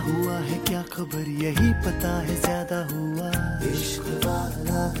क्या हुआ है क्या खबर यही पता है ज्यादा हुआ इश्क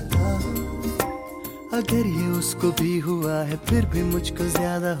वाला लव अगर ये उसको भी हुआ है फिर भी मुझको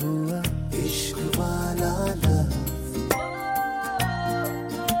ज्यादा हुआ इश्क वाला love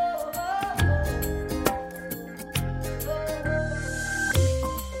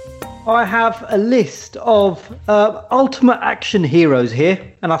I have a list of ultimate action heroes here,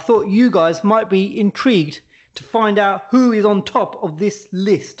 and I thought you guys might be intrigued to find out who is on top of this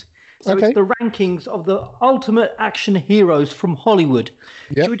list. So Okay. it's the rankings of the ultimate action heroes from Hollywood.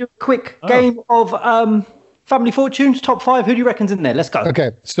 Yep. Should we do a quick game of Family Fortunes? Top 5, who do you reckon's in there? Let's go.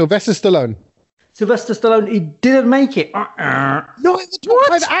 Okay, Sylvester Stallone. Sylvester Stallone, he didn't make it. No, in the top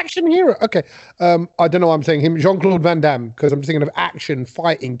 5 action hero. Okay, I don't know why I'm saying him. Jean-Claude Van Damme, because I'm thinking of action,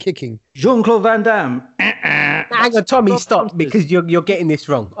 fighting, kicking. Jean-Claude Van Damme. Hang on, Tommy, stop, because you're getting this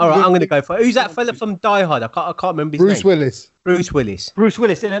wrong. All right, I'm going to go for it. Who's that fella from Die Hard? I can't remember his Bruce name. Willis. Bruce Willis. Bruce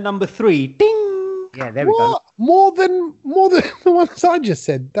Willis in at number 3. Ding! Yeah, there we go. What? More than the ones I just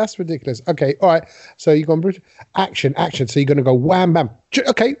said. That's ridiculous. Okay, all right. So you've gone Bruce. Action. So you're going to go wham, bam.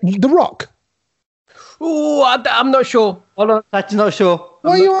 Okay, The Rock. Oh, I'm not sure. Hold on, that's not sure.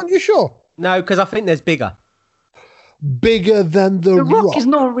 Why aren't you sure? No, because I think there's bigger. Bigger than The Rock is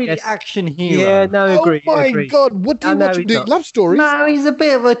not really Yes. action hero. Yeah, no, agree. Oh my agree. God! What do you No, want to he's do? not. Love stories? No, he's a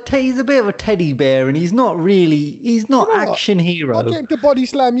bit of a teddy bear, and he's not action hero. I'll get him to body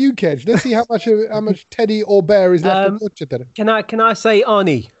slam you, Kedge. Let's see how much Teddy or Bear is left to butcher there. Can I say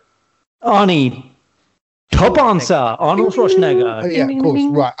Arnie? Arnie, top answer. Arnold Schwarzenegger. Oh, yeah, of course.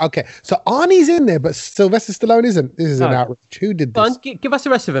 Right. Okay. So Arnie's in there, but Sylvester Stallone isn't. This is an No. outrage. Who did Go this? on, give us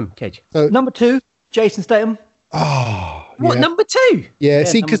the rest of them, Kedge. Number 2, Jason Statham. Oh, What, yeah. number 2? Yeah,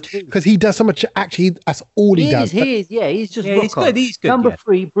 see, number 2. because he does so much. Actually, that's all he does. He's just Yeah, rock he's on. good, he's good, Number yeah.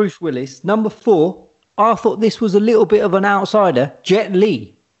 3, Bruce Willis. Number 4, I thought this was a little bit of an outsider, Jet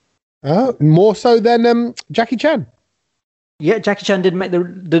Li. More so than Jackie Chan. Yeah, Jackie Chan didn't make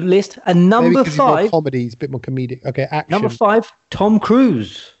the list. And Maybe number 'cause he's more 5, comedy, he's a bit more comedic. Okay, action. number 5, Tom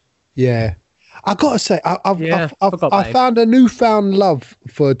Cruise. Yeah. I gotta say, Yeah, forgot about I him. found a newfound love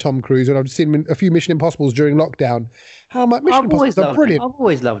for Tom Cruise, and I've seen him in a few Mission Impossibles during lockdown. How much Mission Impossibles are brilliant. I've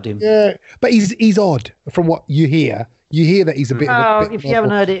always loved him. Yeah, but he's odd from what you hear. You hear that he's a bit. Well, of a bit if you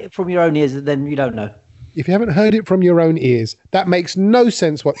haven't heard it from your own ears, then you don't know. If you haven't heard it from your own ears, that makes no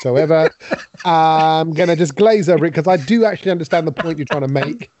sense whatsoever. I'm gonna just glaze over it because I do actually understand the point you're trying to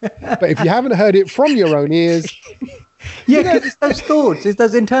make. But if you haven't heard it from your own ears, Yeah, because it's those thoughts, it's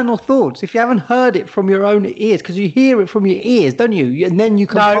those internal thoughts. If you haven't heard it from your own ears, because you hear it from your ears, don't you? And then you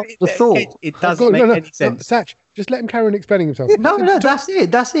can pop the thought. It doesn't make any sense. Satch, just let him carry on explaining himself. No, that's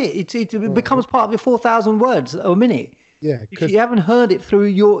it. It becomes part of your 4,000 words a minute. Yeah, If because you haven't heard it through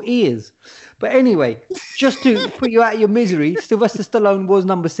your ears. But anyway, just to put you out of your misery, Sylvester Stallone was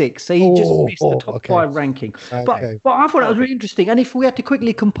number 6. So he just missed the top 5 ranking. Okay. But I thought that was really interesting. And if we had to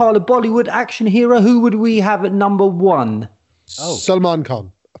quickly compile a Bollywood action hero, who would we have at number 1? Salman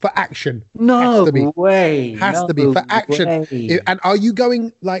Khan, for action. No Has to be. way. Has to be for action. And are you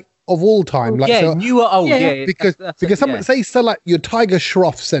going like of all time? Like, yeah, so, new or old. Yeah, because someone say so like your Tiger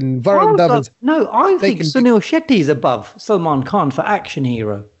Shroffs and Varun Dhavans. No, I think can Sunil Shetty is above Salman Khan for action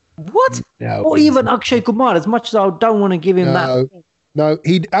hero. What? No, Or even Akshay Kumar, as much as I don't want to give him that. No,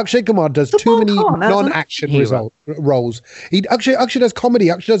 Akshay Kumar does too many non-action roles. Akshay does comedy.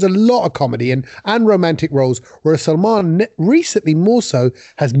 Akshay does a lot of comedy and romantic roles, whereas Salman recently more so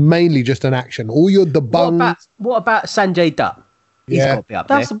has mainly just an action. All the bungs. What about Sanjay Dutt? He's got to be up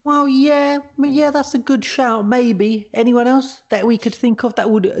there. Well, yeah, that's a good shout. Maybe anyone else that we could think of that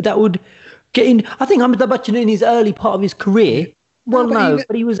would get in. I think Amitabh Bachchan in his early part of his career. Well, but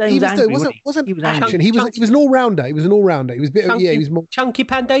he was angry. Wasn't action. He was an all-rounder. He was an all-rounder. He was a bit Chunky, he was more Chunky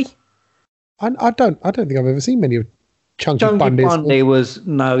Pandey. I don't think I've ever seen many of Chunky Pandey. Pandey was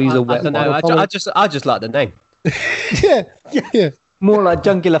he's a wet. I don't know. I just like the name. yeah. More like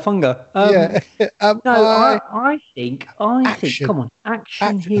Junkie Lafunga. I think. Action. Come on,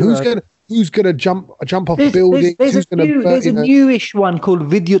 action hero. Who's gonna jump off buildings? There's a newish one called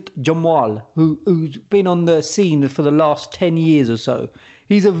Vidyut Jamwal who's been on the scene for the last 10 years or so.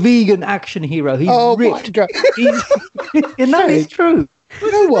 He's a vegan action hero. He's ripped. My God. It's true.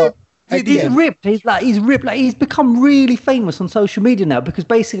 You know what? He's ripped. He's ripped. Like, he's become really famous on social media now because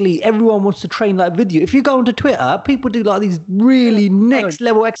basically everyone wants to train like Vidya. If you go onto Twitter, people do like these really next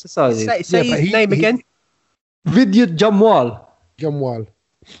level exercises. Say his name again. Vidyut Jamwal. Jamwal.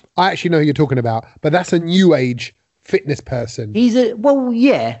 I actually know who you're talking about, but that's a new age fitness person. He's but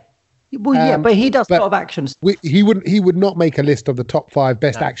he does a lot of actions. He would not make a list of the top 5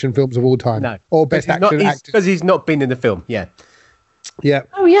 best action films of all time. No. Or best action actors. Because he's not been in the film. Yeah. Yeah.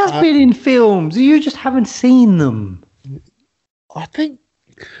 Oh, he has been in films. You just haven't seen them. I think.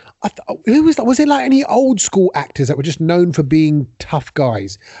 Who was that? Was it like any old school actors that were just known for being tough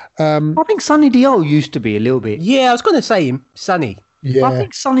guys? I think Sonny Deol used to be a little bit. Yeah, I was going to say him, Sonny. Yeah. I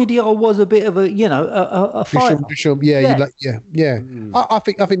think Sonny Deol was a bit of a fighter. I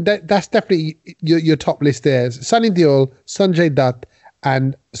think that's definitely your top list there. Sonny Deol, Sanjay Dutt,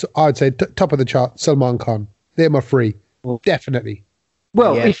 and so I'd say top of the chart, Salman Khan. They're my 3. Definitely.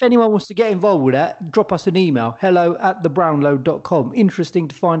 Well, if anyone wants to get involved with that, drop us an email, hello@thebrownload.com. Interesting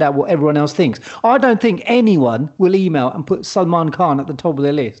to find out what everyone else thinks. I don't think anyone will email and put Salman Khan at the top of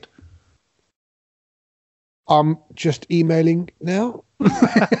their list. I'm just emailing now. No,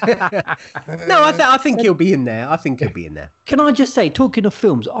 I think he'll be in there. Can I just say, talking of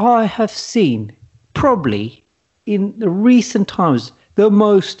films, I have seen probably in the recent times the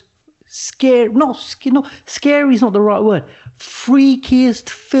most scary is not the right word, freakiest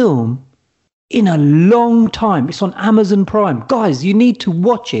film in a long time. It's on Amazon Prime. Guys, you need to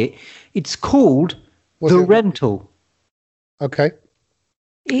watch it. It's called Rental. Okay.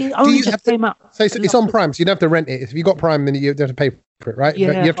 It only just came out. So it's on Prime, so you don't have to rent it. If you've got Prime, then you have to pay for it, right? Yeah,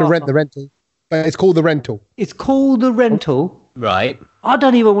 you have to rent the rental. But it's called The Rental. It's called The Rental. Right. I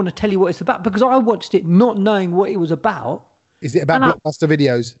don't even want to tell you what it's about because I watched it not knowing what it was about. Is it about Blockbuster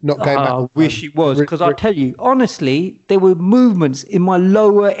videos not going back? I wish it was, because I tell you, honestly, there were movements in my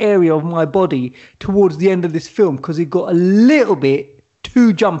lower area of my body towards the end of this film because it got a little bit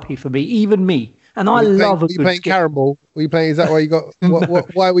too jumpy for me, even me. And I love a good playing Carrom ball? Were you playing? Is that why you got?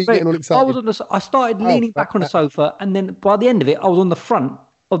 Why were you getting all excited? I started leaning back on the sofa, and then by the end of it, I was on the front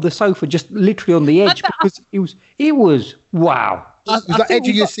of the sofa, just literally on the edge, because it was wow. It was like edge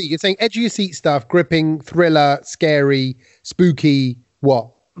of your seat. You're saying edge of your seat stuff, gripping, thriller, scary, spooky. What?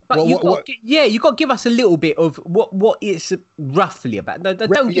 But you got to give us a little bit of what it's roughly about. No,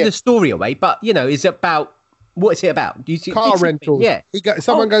 don't give the story away, but is about. What is it about? Do you see car rentals? Yeah,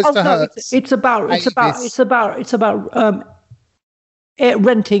 someone goes to Hertz. It's about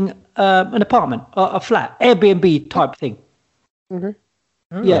renting an apartment, a flat, Airbnb type thing. Okay.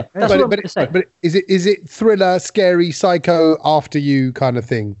 Yeah, that's what I'm going to say. But is it thriller, scary, psycho, after you kind of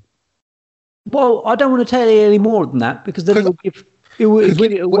thing? Well, I don't want to tell you any more than that because then it will give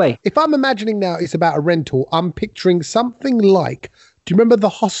it away. If I'm imagining now it's about a rental, I'm picturing something like. Do you remember The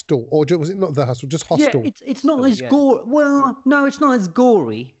Hostel, or was it not The Hostel, just Hostel? Yeah, it's not as gory. Well, no, it's not as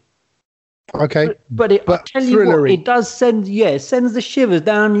gory. Okay, but I tell you what, it does sends the shivers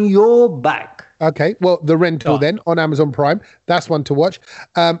down your back. Okay, well, The Rental then on Amazon Prime. That's one to watch.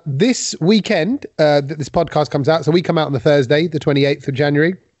 This weekend, that this podcast comes out, so we come out on the Thursday, the 28th of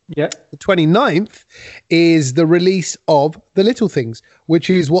January. Yeah. The 29th is the release of The Little Things, which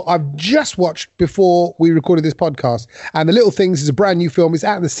is what I've just watched before we recorded this podcast. And The Little Things is a brand new film. It's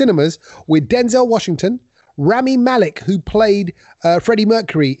out in the cinemas with Denzel Washington, Rami Malek, who played Freddie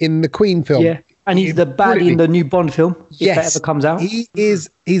Mercury in the Queen film. And he's the baddie in the new Bond film, if that ever comes out. He's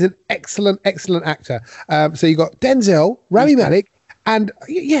an excellent actor. So you got Denzel, Rami Malek, and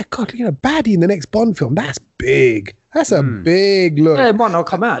baddie in the next Bond film. That's big. That's a big look. Yeah, it might not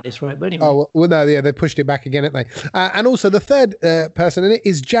come out at this rate, but anyway. Oh, well, no, yeah, they pushed it back again, haven't they? And also the third person in it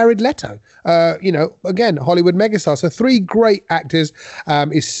is Jared Leto. Again, Hollywood megastar. So 3 great actors.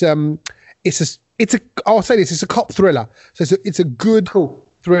 It's a cop thriller. So it's a good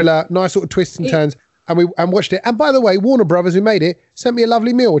thriller, nice sort of twists and turns. And watched it. And by the way, Warner Brothers, who made it, sent me a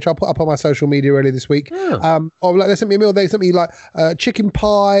lovely meal, which I'll put up on my social media earlier this week. They sent me a meal. They sent me chicken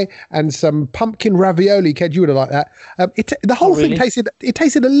pie and some pumpkin ravioli. Ked, you would have liked that. The whole thing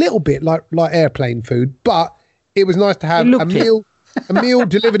tasted a little bit like airplane food, but it was nice to have a meal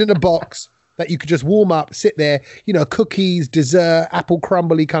delivered in a box that you could just warm up, sit there, cookies, dessert, apple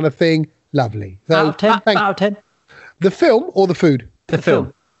crumbly kind of thing. Lovely. So, out of 10. The film or the food? The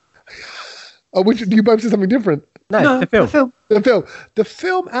film. Oh, which you both said something different? No, the film. The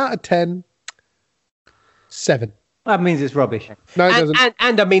film out of 10, 7. That means it's rubbish. No, it doesn't.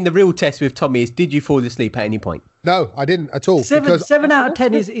 And I mean, the real test with Tommy is: did you fall asleep at any point? No, I didn't at all. 7 out of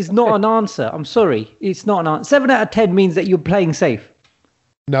 10 is not an answer. I'm sorry, it's not an answer. 7 out of 10 means that you're playing safe.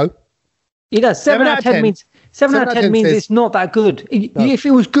 No, it does. 7 out of 10 means 7 out of 10 means it's not that good. If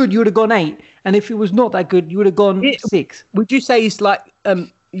it was good, you would have gone 8, and if it was not that good, you would have gone 6. Would you say it's like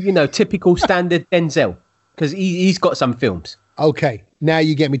typical standard Denzel? Because he's got some films. Okay, now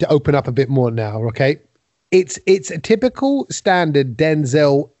you get me to open up a bit more now, okay? It's a typical standard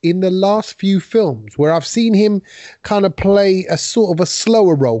Denzel in the last few films where I've seen him kind of play a sort of a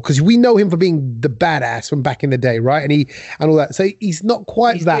slower role, because we know him for being the badass from back in the day, right? And all that. So he's not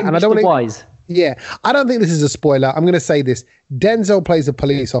quite that. And I don't want to... wise. Yeah, I don't think this is a spoiler. I'm going to say this. Denzel plays a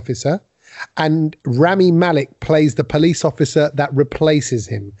police officer, and Rami Malek plays the police officer that replaces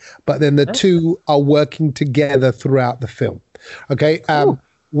him. But then the two are working together throughout the film. Okay.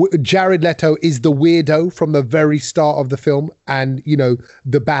 Jared Leto is the weirdo from the very start of the film, and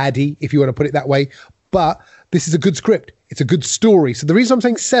the baddie, if you want to put it that way. But this is a good script. It's a good story. So the reason I'm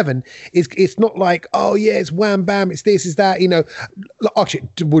saying 7 is it's not like, oh yeah, it's wham bam, it's this, it's that. Actually,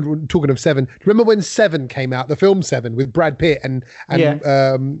 we're talking of 7. Remember when 7 came out, the film 7 with Brad Pitt and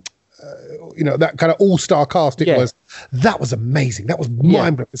that kind of all-star cast was. That was amazing. That was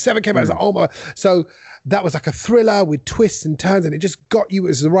mind-blowing. 7 came out, I was like, oh my. So that was like a thriller with twists and turns, and it just got you. It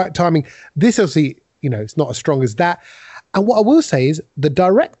was the right timing. This, obviously, it's not as strong as that. And what I will say is the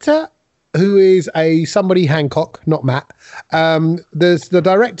director, who is somebody Hancock, not Matt. The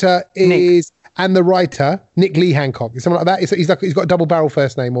director is, and the writer, Nick Lee Hancock. Is something like that? He's got a double barrel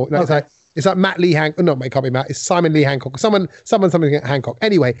first name, or it's like Matt Lee Hancock. No, it can't be Matt. It's Simon Lee Hancock. Something Hancock.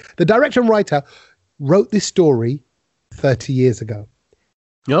 Anyway, the director and writer wrote this story 30 years ago.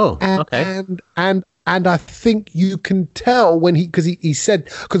 Oh, okay. And I think you can tell when he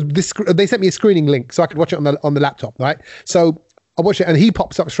said, because they sent me a screening link so I could watch it on the laptop, right? So I watched it, and he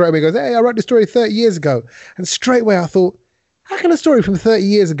pops up straight away and goes, hey, I wrote this story 30 years ago. And straight away I thought, how can a story from 30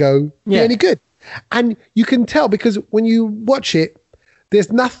 years ago be any good? And you can tell, because when you watch it,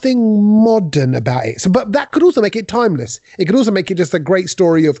 there's nothing modern about it. So, but that could also make it timeless. It could also make it just a great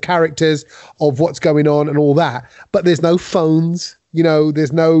story of characters, of what's going on and all that. But there's no phones,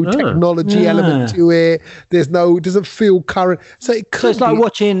 there's no technology element to it. It doesn't feel current. So it's like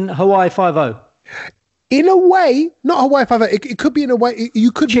watching Hawaii 5-0. In a way, not Hawaii 5-0. It could be in a way,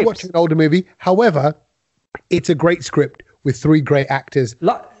 you could be watching an older movie. However, it's a great script with 3 great actors.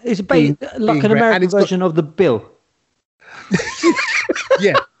 It's like an American version of The Bill.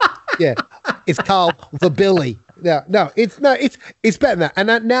 yeah. It's called The Billy. It's better than that.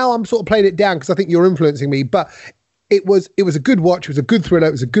 And now I'm sort of playing it down because I think you're influencing me. But it was a good watch. It was a good thriller.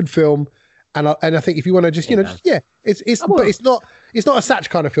 It was a good film. And I think if you want to just, but it's not a Satch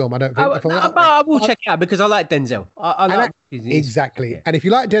kind of film, I don't think. But I will check it out because I like Denzel. I like exactly. Yeah. And if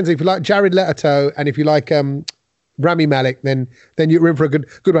you like Denzel, if you like Jared Leto, and if you like Rami Malek, then you're in for a good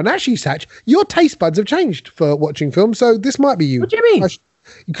one. Actually, Satch, your taste buds have changed for watching films, so this might be you. What do you mean?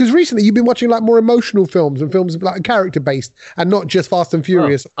 Because recently you've been watching like more emotional films and films like character based and not just Fast and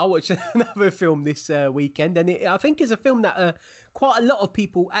Furious. I watched another film this weekend, and I think it's a film that quite a lot of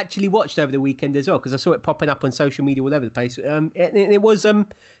people actually watched over the weekend as well, because I saw it popping up on social media all over the place. It was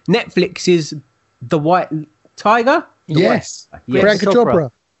Netflix's The White Tiger. Yes. Priyanka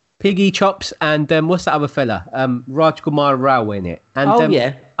Chopra. Piggy Chops and what's that other fella? Raj Kumar Rao in it. And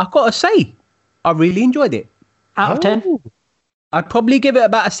I've got to say, I really enjoyed it. Out of 10? I'd probably give it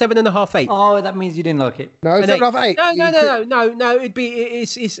about a 7.5, 8. Oh, that means you didn't like it. No, 7.5, 8. No.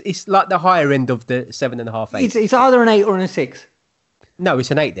 It's like the higher end of the 7.5, 8. It's either an 8 or a 6. No,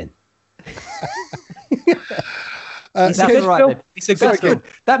 it's an 8 then. That's good right. film. Then. It's a good That's film. good.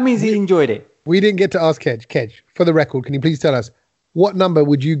 That means he enjoyed it. We didn't get to ask Kedge. Kedge, for the record, can you please tell us what number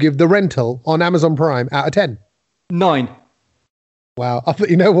would you give The Rental on Amazon Prime out of 10? 9. Wow. I thought,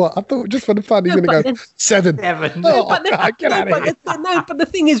 you know what? I thought just for the fun, he's going to go 7. 7. Oh, But get out of here. but the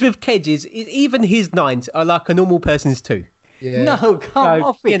thing is with Kedge is even his 9s are like a normal person's 2. Yeah. No, come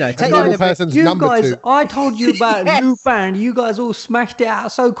off it. You know, take normal it person's You number guys, 2. I told you about Yes. Lupin. You guys all smashed it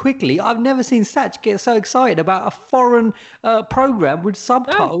out so quickly. I've never seen Satch get so excited about a foreign program with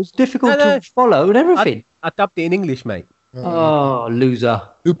subtitles, difficult No. to follow and everything. I dubbed it in English, mate. Oh, loser.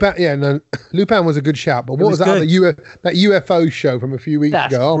 Lupin, yeah, no, Lupin was a good shout, but what was was that good. other that UFO show from a few weeks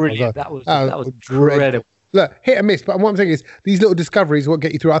That's ago? brilliant. My That was dreadful. incredible. Look, hit and miss, but what I'm saying is these little discoveries will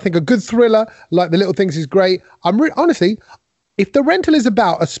get you through. I think a good thriller, like The Little Things, is great. Honestly, if The Rental is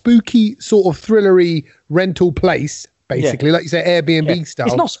about a spooky sort of thrillery rental place, basically, like you say, Airbnb style.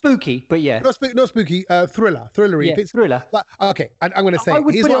 It's not spooky, but yeah. Not spooky, thrillery. Yeah, If it's thriller. Like, okay, I'm going to say I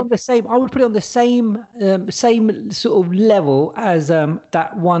would here's put it what on the same. I would put it on the same sort of level as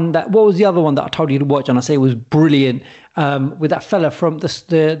that one. What was the other one that I told you to watch? And I say it was brilliant. With that fella from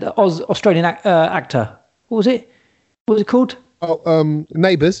the Australian actor. What was it? What was it called?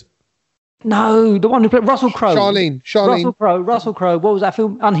 Neighbours. No, the one who played Russell Crowe. Charlene. Russell Crowe. What was that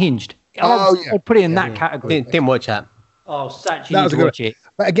film? Unhinged. I'd put it in that category. Didn't watch that. Oh, Satch, you That need was to a good watch it.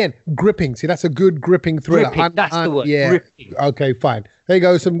 But again, gripping. See, that's a good gripping thriller. Gripping, that's the word. Yeah. Gripping. Okay, fine. There you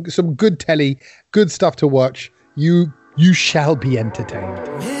go. Some good telly, good stuff to watch. You shall be entertained.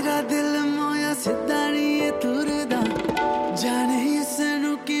 मेरा दिल मोया सितारी ये तुरदा जाने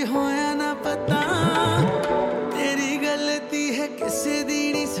इसनु की होया ना पता तेरी गलती है किसे दी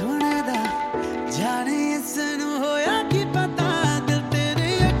नहीं सुनदा जाने इसनु होया की पता दिल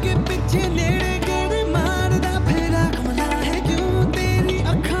तेरे अगे पीछे नेड़े गेड़े मारदा फेरा कमला है क्यों तेरी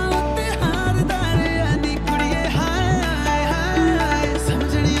अखां उत्ते हारदा रे आनी कुड़िए हाय हाय हाय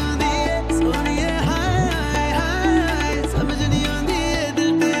समझ नहीं आंदी सोनिए हाय हाय हाय समझ नहीं आंदी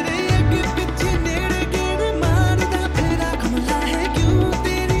दिल तेरे अगे पीछे नेड़े गेड़े मारदा फेरा कमला है क्यों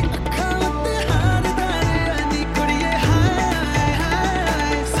तेरी अखां उत्ते हारदा रे आनी कुड़िए हाय हाय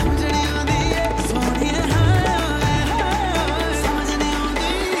हाय समझ नहीं आंदी सोनिए हाय हाय हाय समझ नहीं आंदी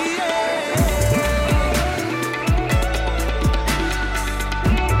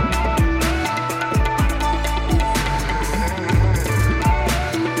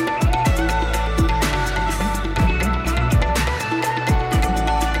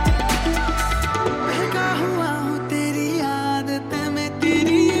महका हुआ हूँ तेरी आदत में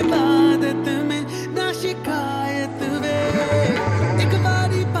तेरी इबादत में ना शिकायत वे एक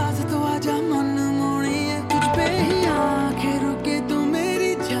बारी पास तो आजा मन मोड़िए तुझ पे ही आंखें रुके तू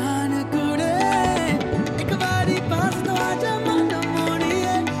मेरी जान कुड़े एक बारी पास तो आजा मन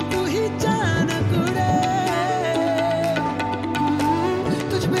मोड़िए तू ही जान कुड़े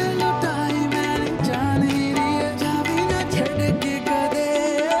तुझ पे लुटाई मैंने जान ही रही है जा भी ना छड़ के कदे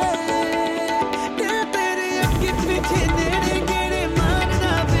तेरे अगे पीछे नेड़े गेड़े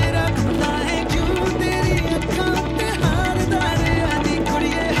मारना मेरा कमला है क्यों तेरी अखां ते हारदा रे आनी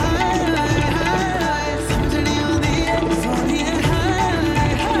कुड़िए हाय हाय हाय समझ नहीं आंदी सोनिए हाय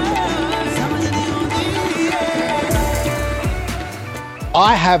हाय समझ नहीं आंदी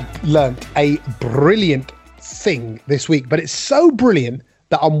I have learnt a brilliant thing this week, but it's so brilliant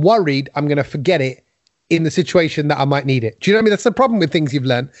that I'm worried I'm going to forget it in the situation that I might need it. Do you know what I mean? That's the problem with things you've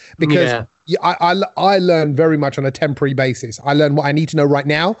learned, because I learn very much on a temporary basis. I learn what I need to know right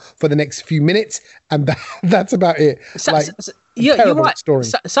now for the next few minutes, and that's about it. You're terrible right. story.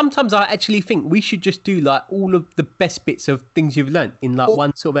 Sometimes I actually think we should just do like all of the best bits of things you've learnt in like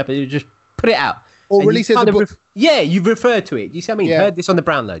one sort of episode. Just put it out. Or And release you it as kind a of book. you refer to it. You see what I mean? Yeah. Heard this on the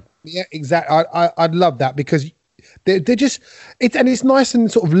Brownload. Yeah, exactly. I'd love that, because they're just it's nice and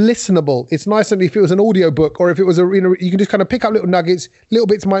sort of listenable. It's nice, and if it was an audio book, or if it was you can just kind of pick up little nuggets. Little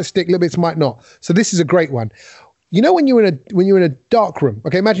bits might stick, little bits might not. So this is a great one. You know, when you're in a dark room.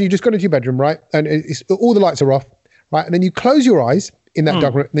 Okay, imagine you just got into your bedroom, right, and all the lights are off, right, and then you close your eyes in that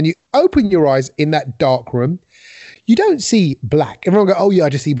dark room, and then you open your eyes in that dark room. You don't see black. Everyone go, oh yeah, I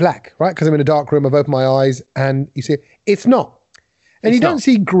just see black, right? Because I'm in a dark room, I've opened my eyes, and you see it's not. And you don't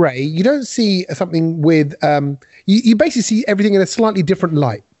see grey. You don't see something with, you basically see everything in a slightly different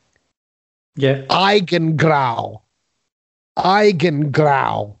light. Yeah. Eigengrau.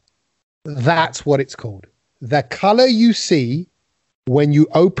 That's what it's called. The color you see when you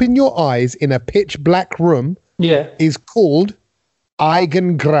open your eyes in a pitch black room is called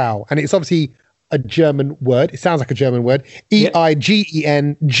Eigengrau. And it's obviously a German word. It sounds like a German word. Eigengrau.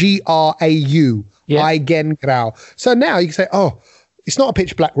 Yeah. Eigengrau. So now you can say, oh, it's not a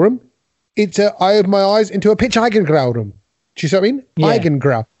pitch black room. I open my eyes into a pitch Eigengrau room. Do you see what I mean? Yeah.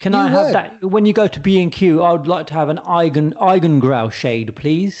 Eigengrau. Can I have that when you go to B&Q? I would like to have an Eigengrau shade,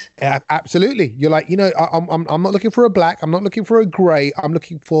 please. Absolutely. You're like, I'm not looking for a black. I'm not looking for a grey. I'm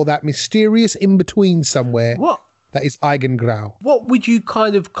looking for that mysterious in between somewhere. What? That is Eigengrau. What would you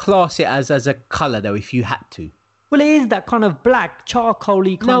kind of class it as a colour though, if you had to? Well, it is that kind of black,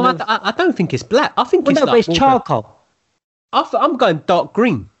 charcoaly kind of... No, I don't think it's black. I think but it's charcoal. I'm going dark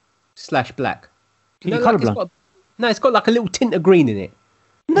green / black. You're colourblind. It's got like a little tint of green in it.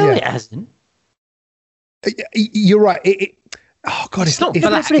 No, it hasn't. You're right. Oh God, it's not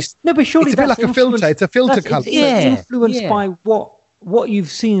black. But surely it's a bit like a filter. It's a filter colour. It's influenced by what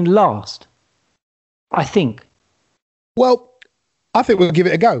you've seen last, I think. Well, I think we'll give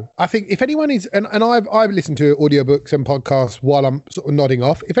it a go. I think if anyone is, and I've listened to audiobooks and podcasts while I'm sort of nodding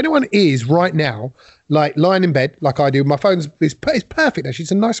off. If anyone is right now, like lying in bed, like I do, my phone's it's perfect. Actually,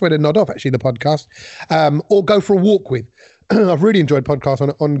 it's a nice way to nod off. Actually, the podcast, or go for a walk with. I've really enjoyed podcasts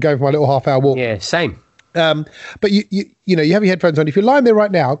on going for my little half-hour walk. Yeah, same. But you have your headphones on. If you're lying there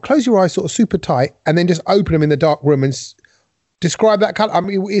right now, close your eyes sort of super tight, and then just open them in the dark room and describe that color. I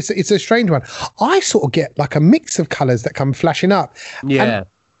mean, it's a strange one. I sort of get like a mix of colors that come flashing up. Yeah. And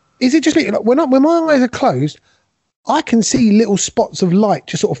is it just me? Like, when my eyes are closed, I can see little spots of light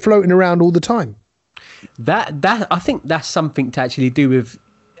just sort of floating around all the time. That I think that's something to actually do with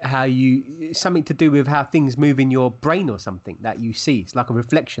how things move in your brain or something that you see. It's like a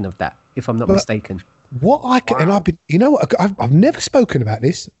reflection of that, if I'm not mistaken. What I can, and I've been, I've never spoken about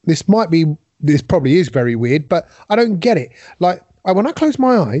this. This probably is very weird, but I don't get it. Like when I close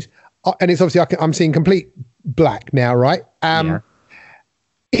my eyes, and it's obviously I'm seeing complete black now, right?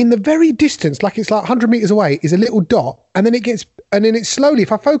 In the very distance, like it's like 100 meters away, is a little dot, and then it's slowly.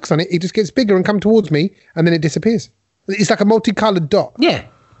 If I focus on it, it just gets bigger and come towards me, and then it disappears. It's like a multicolored dot. Yeah,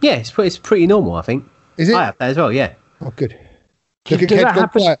 it's pretty normal, I think. Is it? I have that as well. Yeah. Oh, good. Does that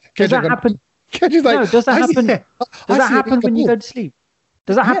happen? Does that happen? Does that happen? Does that happen when you go to sleep?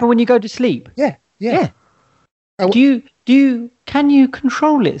 Does that happen when you go to sleep? Yeah. Can you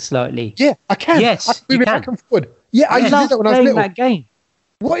control it slightly? Yeah, I can. Yes, I can move it back and forward. Yeah, I love did that when I was playing little. that game.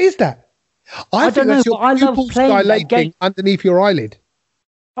 What is that? I don't know, but I love playing that game underneath your eyelid.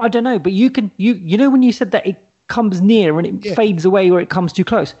 I don't know, but you know when you said that it comes near and it fades away or it comes too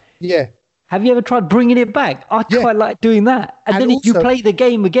close. Yeah. Have you ever tried bringing it back? I quite like doing that, and then also, you play the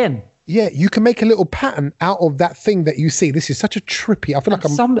game again. Yeah, you can make a little pattern out of that thing that you see. This is such a trippy. I feel like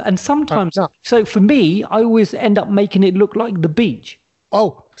sometimes. So for me, I always end up making it look like the beach.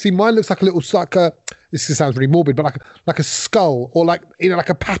 Oh, see, mine looks like a little, this sounds really morbid, but like a skull or like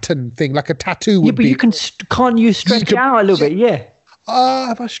a pattern thing, like a tattoo. Yeah, but you can't you stretch it out a little bit? Yeah.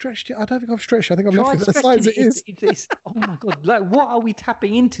 Have I stretched it? I don't think I've stretched it. I think I've left it the size it is. It's, oh my God. Like, what are we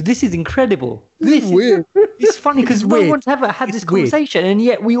tapping into? This is incredible. This is weird. It's funny because no one's ever had this conversation and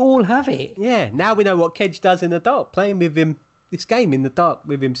yet we all have it. Yeah. Now we know what Kedge does in the dark, playing with this game in the dark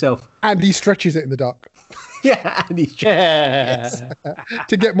with himself. And he stretches it in the dark. Yeah. And he stretches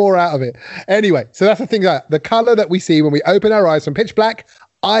to get more out of it. Anyway, so that's the thing. The colour that we see when we open our eyes from pitch black,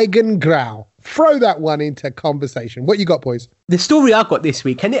 Eigengrau. Throw that one into conversation. What you got, boys? The story I got this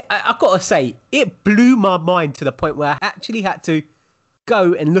week, and I've got to say, it blew my mind to the point where I actually had to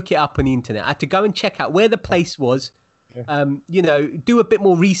go and look it up on the internet. I had to go and check out where the place was, do a bit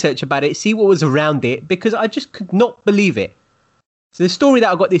more research about it, see what was around it, because I just could not believe it. So the story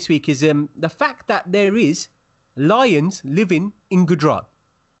that I got this week is the fact that there is lions living in Gujarat.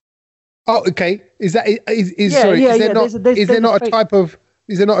 Oh, okay. Is there not a type of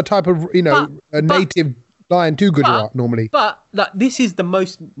a native lion to Gujarat normally? But this is the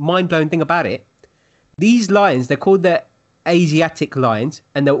most mind-blowing thing about it. These lions, they're called the Asiatic lions,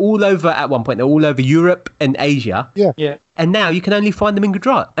 and they're all over at one point. They're all over Europe and Asia. Yeah. And now you can only find them in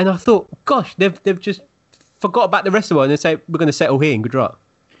Gujarat. And I thought, gosh, they've just forgot about the rest of the world and they say, we're going to settle here in Gujarat.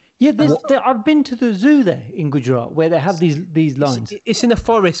 Yeah, I've been to the zoo there in Gujarat where they have these lions. It's in a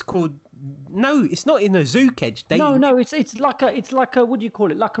forest called. No, it's not in a zoo, Kedge. No, it's like a what do you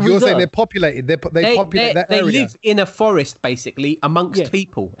call it? Like a reserve. You're saying they're populated. They populate that area. They live in a forest basically amongst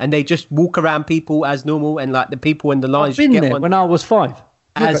people, and they just walk around people as normal, and like the people and the lions. I've been there when I was 5.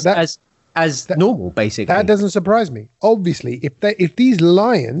 As normal, basically. That doesn't surprise me. Obviously, if these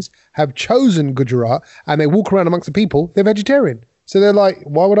lions have chosen Gujarat and they walk around amongst the people, they're vegetarian. So they're like,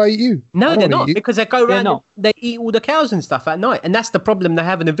 why would I eat you? No, they're not, because they go around and they eat all the cows and stuff at night. And that's the problem they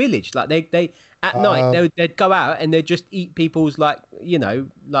have in a village. Like they at night, they'd go out and they'd just eat people's like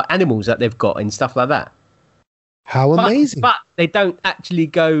animals that they've got and stuff like that. How amazing. But they don't actually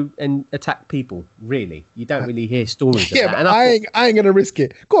go and attack people, really. You don't really hear stories of that. And I ain't going to risk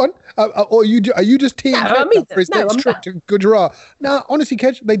it. Go on. Or are you just teeing for his next trip to Gujarat? No, honestly,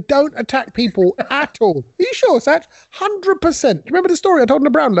 Kedge, they don't attack people at all. Are you sure, Satch? 100%. Remember the story I told in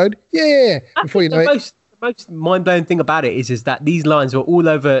the Brownload? Yeah. Before you know it. The most mind-blowing thing about it is that these lions were all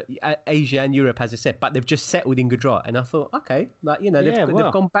over Asia and Europe, as I said, but they've just settled in Gujarat. And I thought, okay,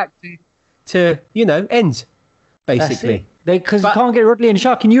 they've gone back to ends. Basically, because you can't get Rodley and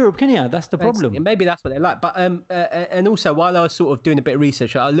Shark in Europe, can you? That's the problem. Maybe that's what they like. But and also, while I was sort of doing a bit of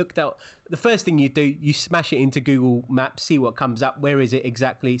research, I looked out. The first thing you do, you smash it into Google Maps, see what comes up. Where is it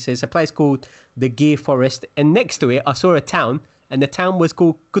exactly? So it's a place called the Gir Forest, and next to it, I saw a town, and the town was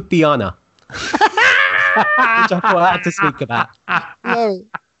called Kutiana, which I thought I had to speak about. No.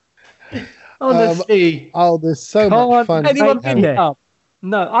 Honestly, there's so much fun. Anyone been there?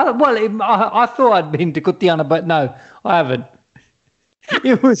 No, I thought I'd been to Kutiana, but no, I haven't.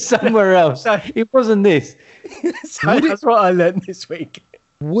 It was somewhere else. It wasn't this. That's what I learned this week.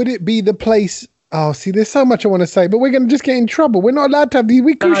 Would it be the place? Oh, see, there's so much I want to say, but we're going to just get in trouble. We're not allowed to have these.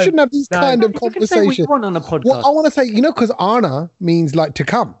 We shouldn't have these kind of conversations. You can say what you want on a podcast. Well, I want to say, because Ana means like to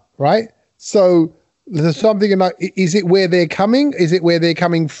come, right? So there's something like, is it where they're coming? Is it where they're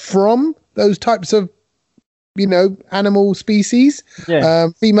coming from? Those types of animal species,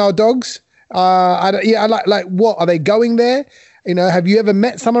 female dogs. I like what are they going there? Have you ever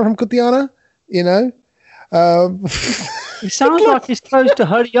met someone from Kutiana? It sounds like it's close to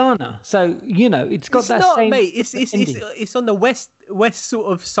Haryana, so it's got same. Mate, it's on the west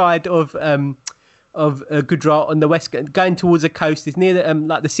sort of side of Gujarat, on the west, going towards the coast. It's near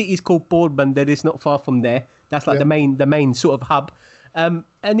the city is called Porbandar. It's not far from there. That's like the main sort of hub. And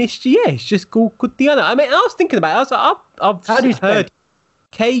it's just called Kutiana. I mean, I was thinking about it. I was like, I've heard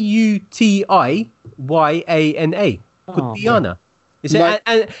Kutiana, Kutiana.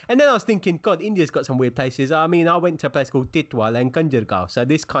 And then I was thinking, God, India's got some weird places. I mean, I went to a place called Titwal and Ganjargaon, so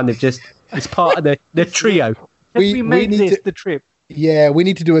this kind of just is part of the trio. We made this the trip. Yeah, we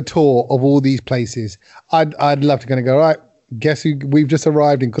need to do a tour of all these places. I'd love to go. Right, guess who? We've just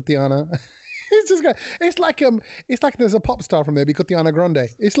arrived in Kutiana. It's just it's like there's a pop star from there, Ariana Grande.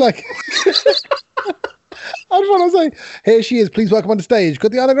 It's like I just want to say, here she is. Please welcome on the stage,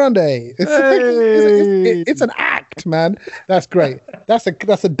 Ariana Grande. It's an act, man. That's great. That's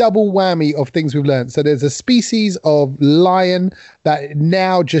a double whammy of things we've learned. So there's a species of lion that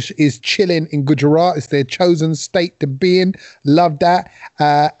now just is chilling in Gujarat. It's their chosen state to be in. Love that.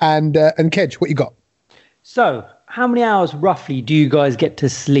 And Kedge, what you got? So, how many hours roughly do you guys get to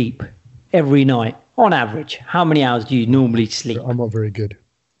sleep every night on average? How many hours do you normally sleep? I'm not very good.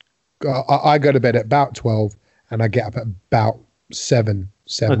 I go to bed at about 12 and I get up at about 7.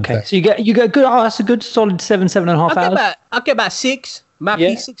 Okay, so you get good. Oh, that's a good solid 7.5 hours. I get about 6,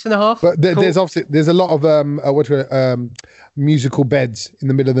 maybe 6.5. But there's a lot of musical beds in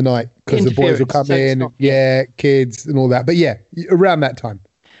the middle of the night because the boys will come in, kids and all that. But yeah, around that time.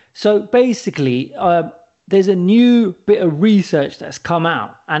 So basically, there's a new bit of research that's come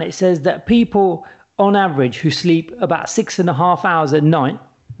out, and it says that people on average who sleep about 6.5 hours a night,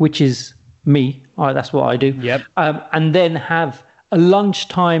 which is me, that's what I do. Yep. And then have a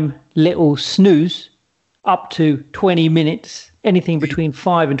lunchtime little snooze up to 20 minutes, anything between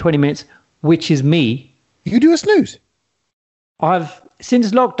 5 and 20 minutes, which is me. You do a snooze?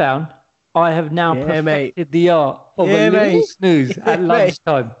 Since lockdown, I have now perfected the art of a little snooze at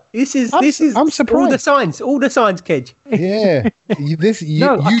lunchtime. I'm surprised. All the signs, Kedge. Yeah.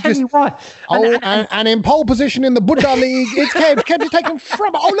 I'll tell you why. And in pole position in the Buddha League, it's Kedge. Kedge is taken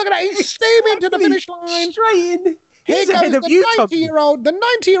from it. Oh, look at that. He's steaming to the finish line. Straight in. Here goes the 90-year-old. The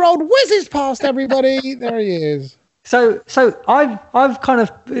 90-year-old whizzes past everybody. There he is. So I've kind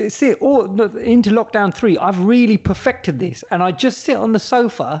of into lockdown 3. I've really perfected this, and I just sit on the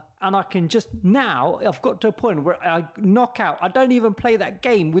sofa, and I can I've got to a point where I knock out. I don't even play that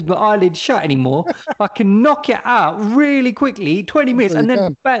game with my eyelids shut anymore. I can knock it out really quickly, 20 minutes, and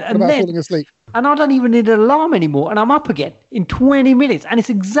then falling asleep. And I don't even need an alarm anymore, and I'm up again in 20 minutes, and it's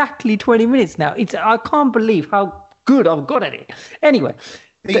exactly 20 minutes now. I can't believe how good I've got at it. Anyway,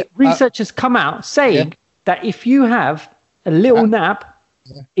 the research has come out saying that if you have a little nap,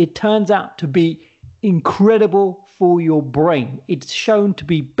 it turns out to be incredible for your brain. It's shown to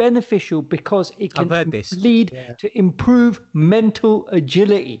be beneficial because it can lead to improve mental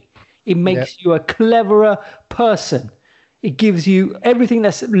agility. It makes you a cleverer person. It gives you everything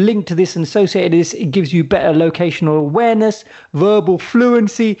that's linked to this and associated with this. It gives you better locational awareness, verbal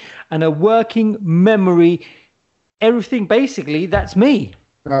fluency, and a working memory. Everything, basically, that's me.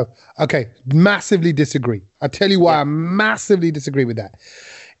 Oh, okay. Massively disagree. I tell you why I massively disagree with that.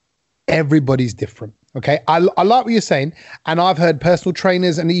 Everybody's different. Okay. I like what you're saying. And I've heard personal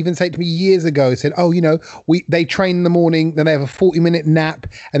trainers and even say to me years ago, said, oh, they train in the morning, then they have a 40-minute nap,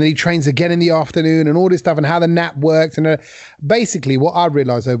 and then he trains again in the afternoon and all this stuff and how the nap works. And basically what I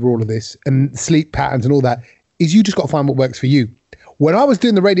realized over all of this and sleep patterns and all that is you just got to find what works for you. When I was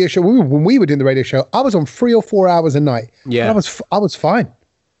doing the radio show, when we were doing the radio show, I was on 3 or 4 hours a night. Yeah. I was fine.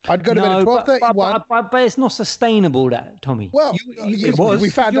 I'd go to bed at 12:31. But it's not sustainable, that, Tommy. Well, it was.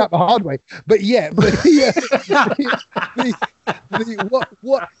 We found out the hard way. But yeah, but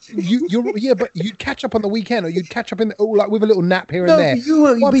you'd catch up on the weekend, or you'd catch up with a little nap here and there.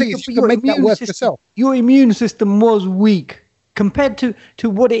 One thing is you can make that work for yourself. Your immune system was weak compared to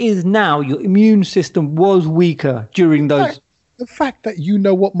what it is now. Your immune system was weaker during those. The fact that you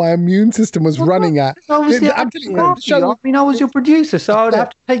know what my immune system was running at. Obviously, I was your producer, so I would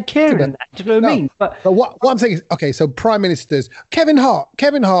have to take care of that. Do you know what I mean? But what I'm saying is, okay, so prime ministers, Kevin Hart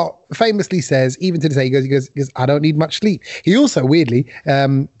famously says, even to this day, he goes, I don't need much sleep. He also, weirdly,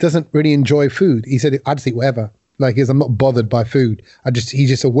 doesn't really enjoy food. He said, I just eat whatever. Like, I'm not bothered by food. He's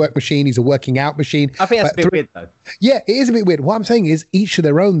just a work machine. He's a working out machine. I think that's a bit weird, though. Yeah, it is a bit weird. What I'm saying is, each to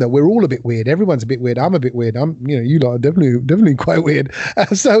their own, though. We're all a bit weird. Everyone's a bit weird. I'm a bit weird. You lot are definitely quite weird.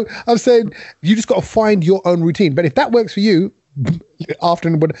 So I'm saying you just got to find your own routine. But if that works for you,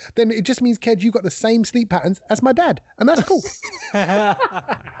 then it just means, Kedge, you've got the same sleep patterns as my dad, and that's cool.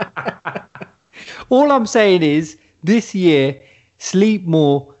 All I'm saying is, this year, sleep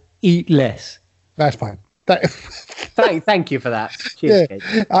more, eat less. That's fine. Thank you for that. Cheers,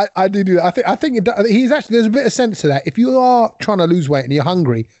 yeah, I do that. I think there's a bit of sense to that. If you are trying to lose weight and you're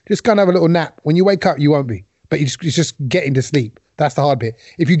hungry, just go and have a little nap. When you wake up, you won't be, but it's just getting to sleep. That's the hard bit.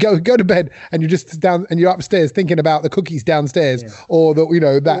 If you go to bed and you're just down and you're upstairs thinking about the cookies downstairs or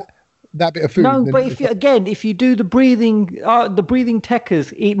that bit of food. No, but if you do the breathing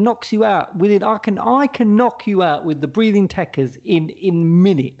techers, it knocks you out. I can knock you out with the breathing techers in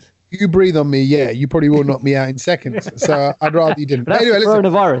minutes. You breathe on me, you probably will knock me out in seconds. So I'd rather you didn't. But anyway,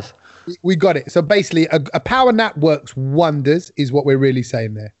 coronavirus. We got it. So basically, a power nap works wonders, is what we're really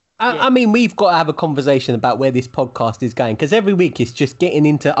saying there. I mean, we've got to have a conversation about where this podcast is going, because every week it's just getting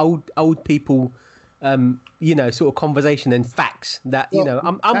into old people, sort of conversation and facts that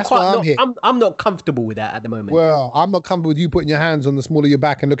I'm not comfortable with that at the moment. Well, I'm not comfortable with you putting your hands on the small of your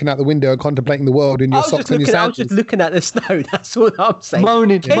back and looking out the window and contemplating the world in your socks and your sandals. I was just looking at the snow. That's what I'm saying.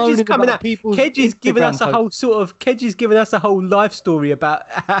 Kedge is coming out. Kedge is giving us a whole life story about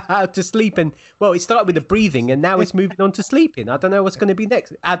how to sleep, and it started with the breathing and now it's moving on to sleeping. I don't know what's going to be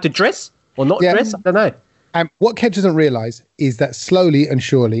next. How to dress or not dress? I don't know. And what Kedge doesn't realise is that slowly and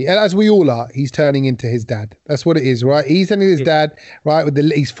surely, and as we all are, he's turning into his dad. That's what it is, right? He's turning his dad, right?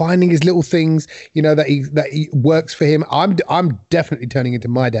 He's finding his little things, that he works for him. I'm definitely turning into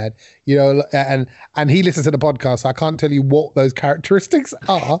my dad, and he listens to the podcast. So I can't tell you what those characteristics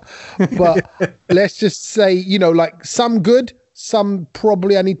are, but let's just say, some good. Some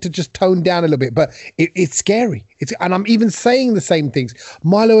probably I need to just tone down a little bit, but it's scary. And I'm even saying the same things.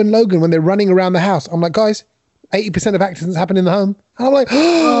 Milo and Logan, when they're running around the house, I'm like, guys, 80% of accidents happen in the home. And I'm like,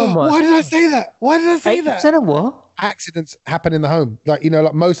 why did I say that? Why did I say that? 80% of what? Accidents happen in the home. Like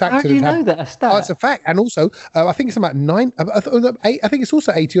most accidents. How do you know that? Oh, it's a fact. And also, I think it's about 9. I think it's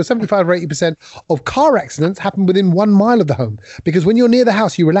also 80 or 75 or 80% of car accidents happen within 1 mile of the home, because when you're near the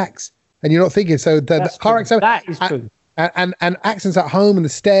house, you relax and you're not thinking. So the car accident. That is true. And accidents at home and the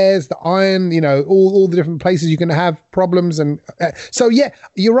stairs, the iron, all the different places you can have problems. And so,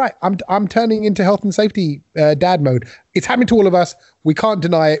 you're right. I'm turning into health and safety dad mode. It's happening to all of us. We can't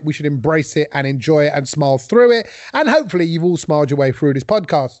deny it. We should embrace it and enjoy it and smile through it. And hopefully you've all smiled your way through this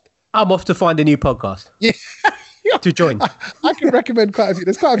podcast. I'm off to find a new podcast. Yeah. To join. I can recommend quite a few.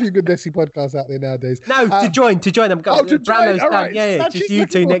 There's quite a few good Desi podcasts out there nowadays. No, to join. I'm going. To join. All right. Yeah, just you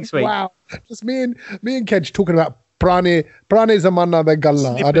two next week. Wow. Just me and Kedge talking about Prane zamana de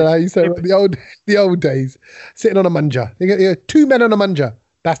galla. I don't know how you say it. The old days. Sitting on a manja. Two men on a manja.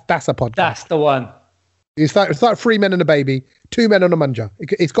 That's a podcast. That's the one. It's like 3 men and a baby, 2 men on a manja.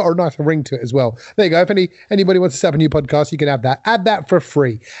 It's got a nice ring to it as well. There you go. If anybody wants to set up a new podcast, you can have that. Add that for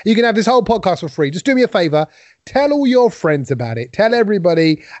free. You can have this whole podcast for free. Just do me a favor. Tell all your friends about it. Tell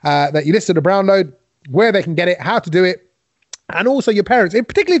everybody that you listen to Brownload, where they can get it, how to do it. And also your parents,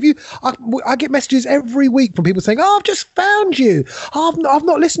 particularly if I get messages every week from people saying, I've just found you. I've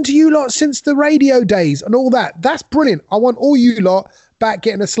not listened to you lot since the radio days and all that. That's brilliant. I want all you lot back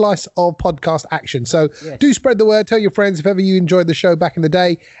getting a slice of podcast action. So do spread the word. Tell your friends if ever you enjoyed the show back in the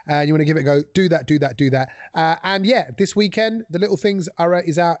day and you want to give it a go. Do that. And yeah, this weekend, The Little Things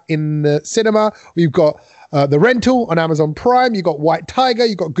is out in the cinema. We've got The Rental on Amazon Prime. You've got White Tiger.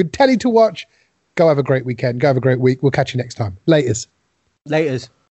 You've got good telly to watch. Go have a great weekend. Go have a great week. We'll catch you next time. Laters.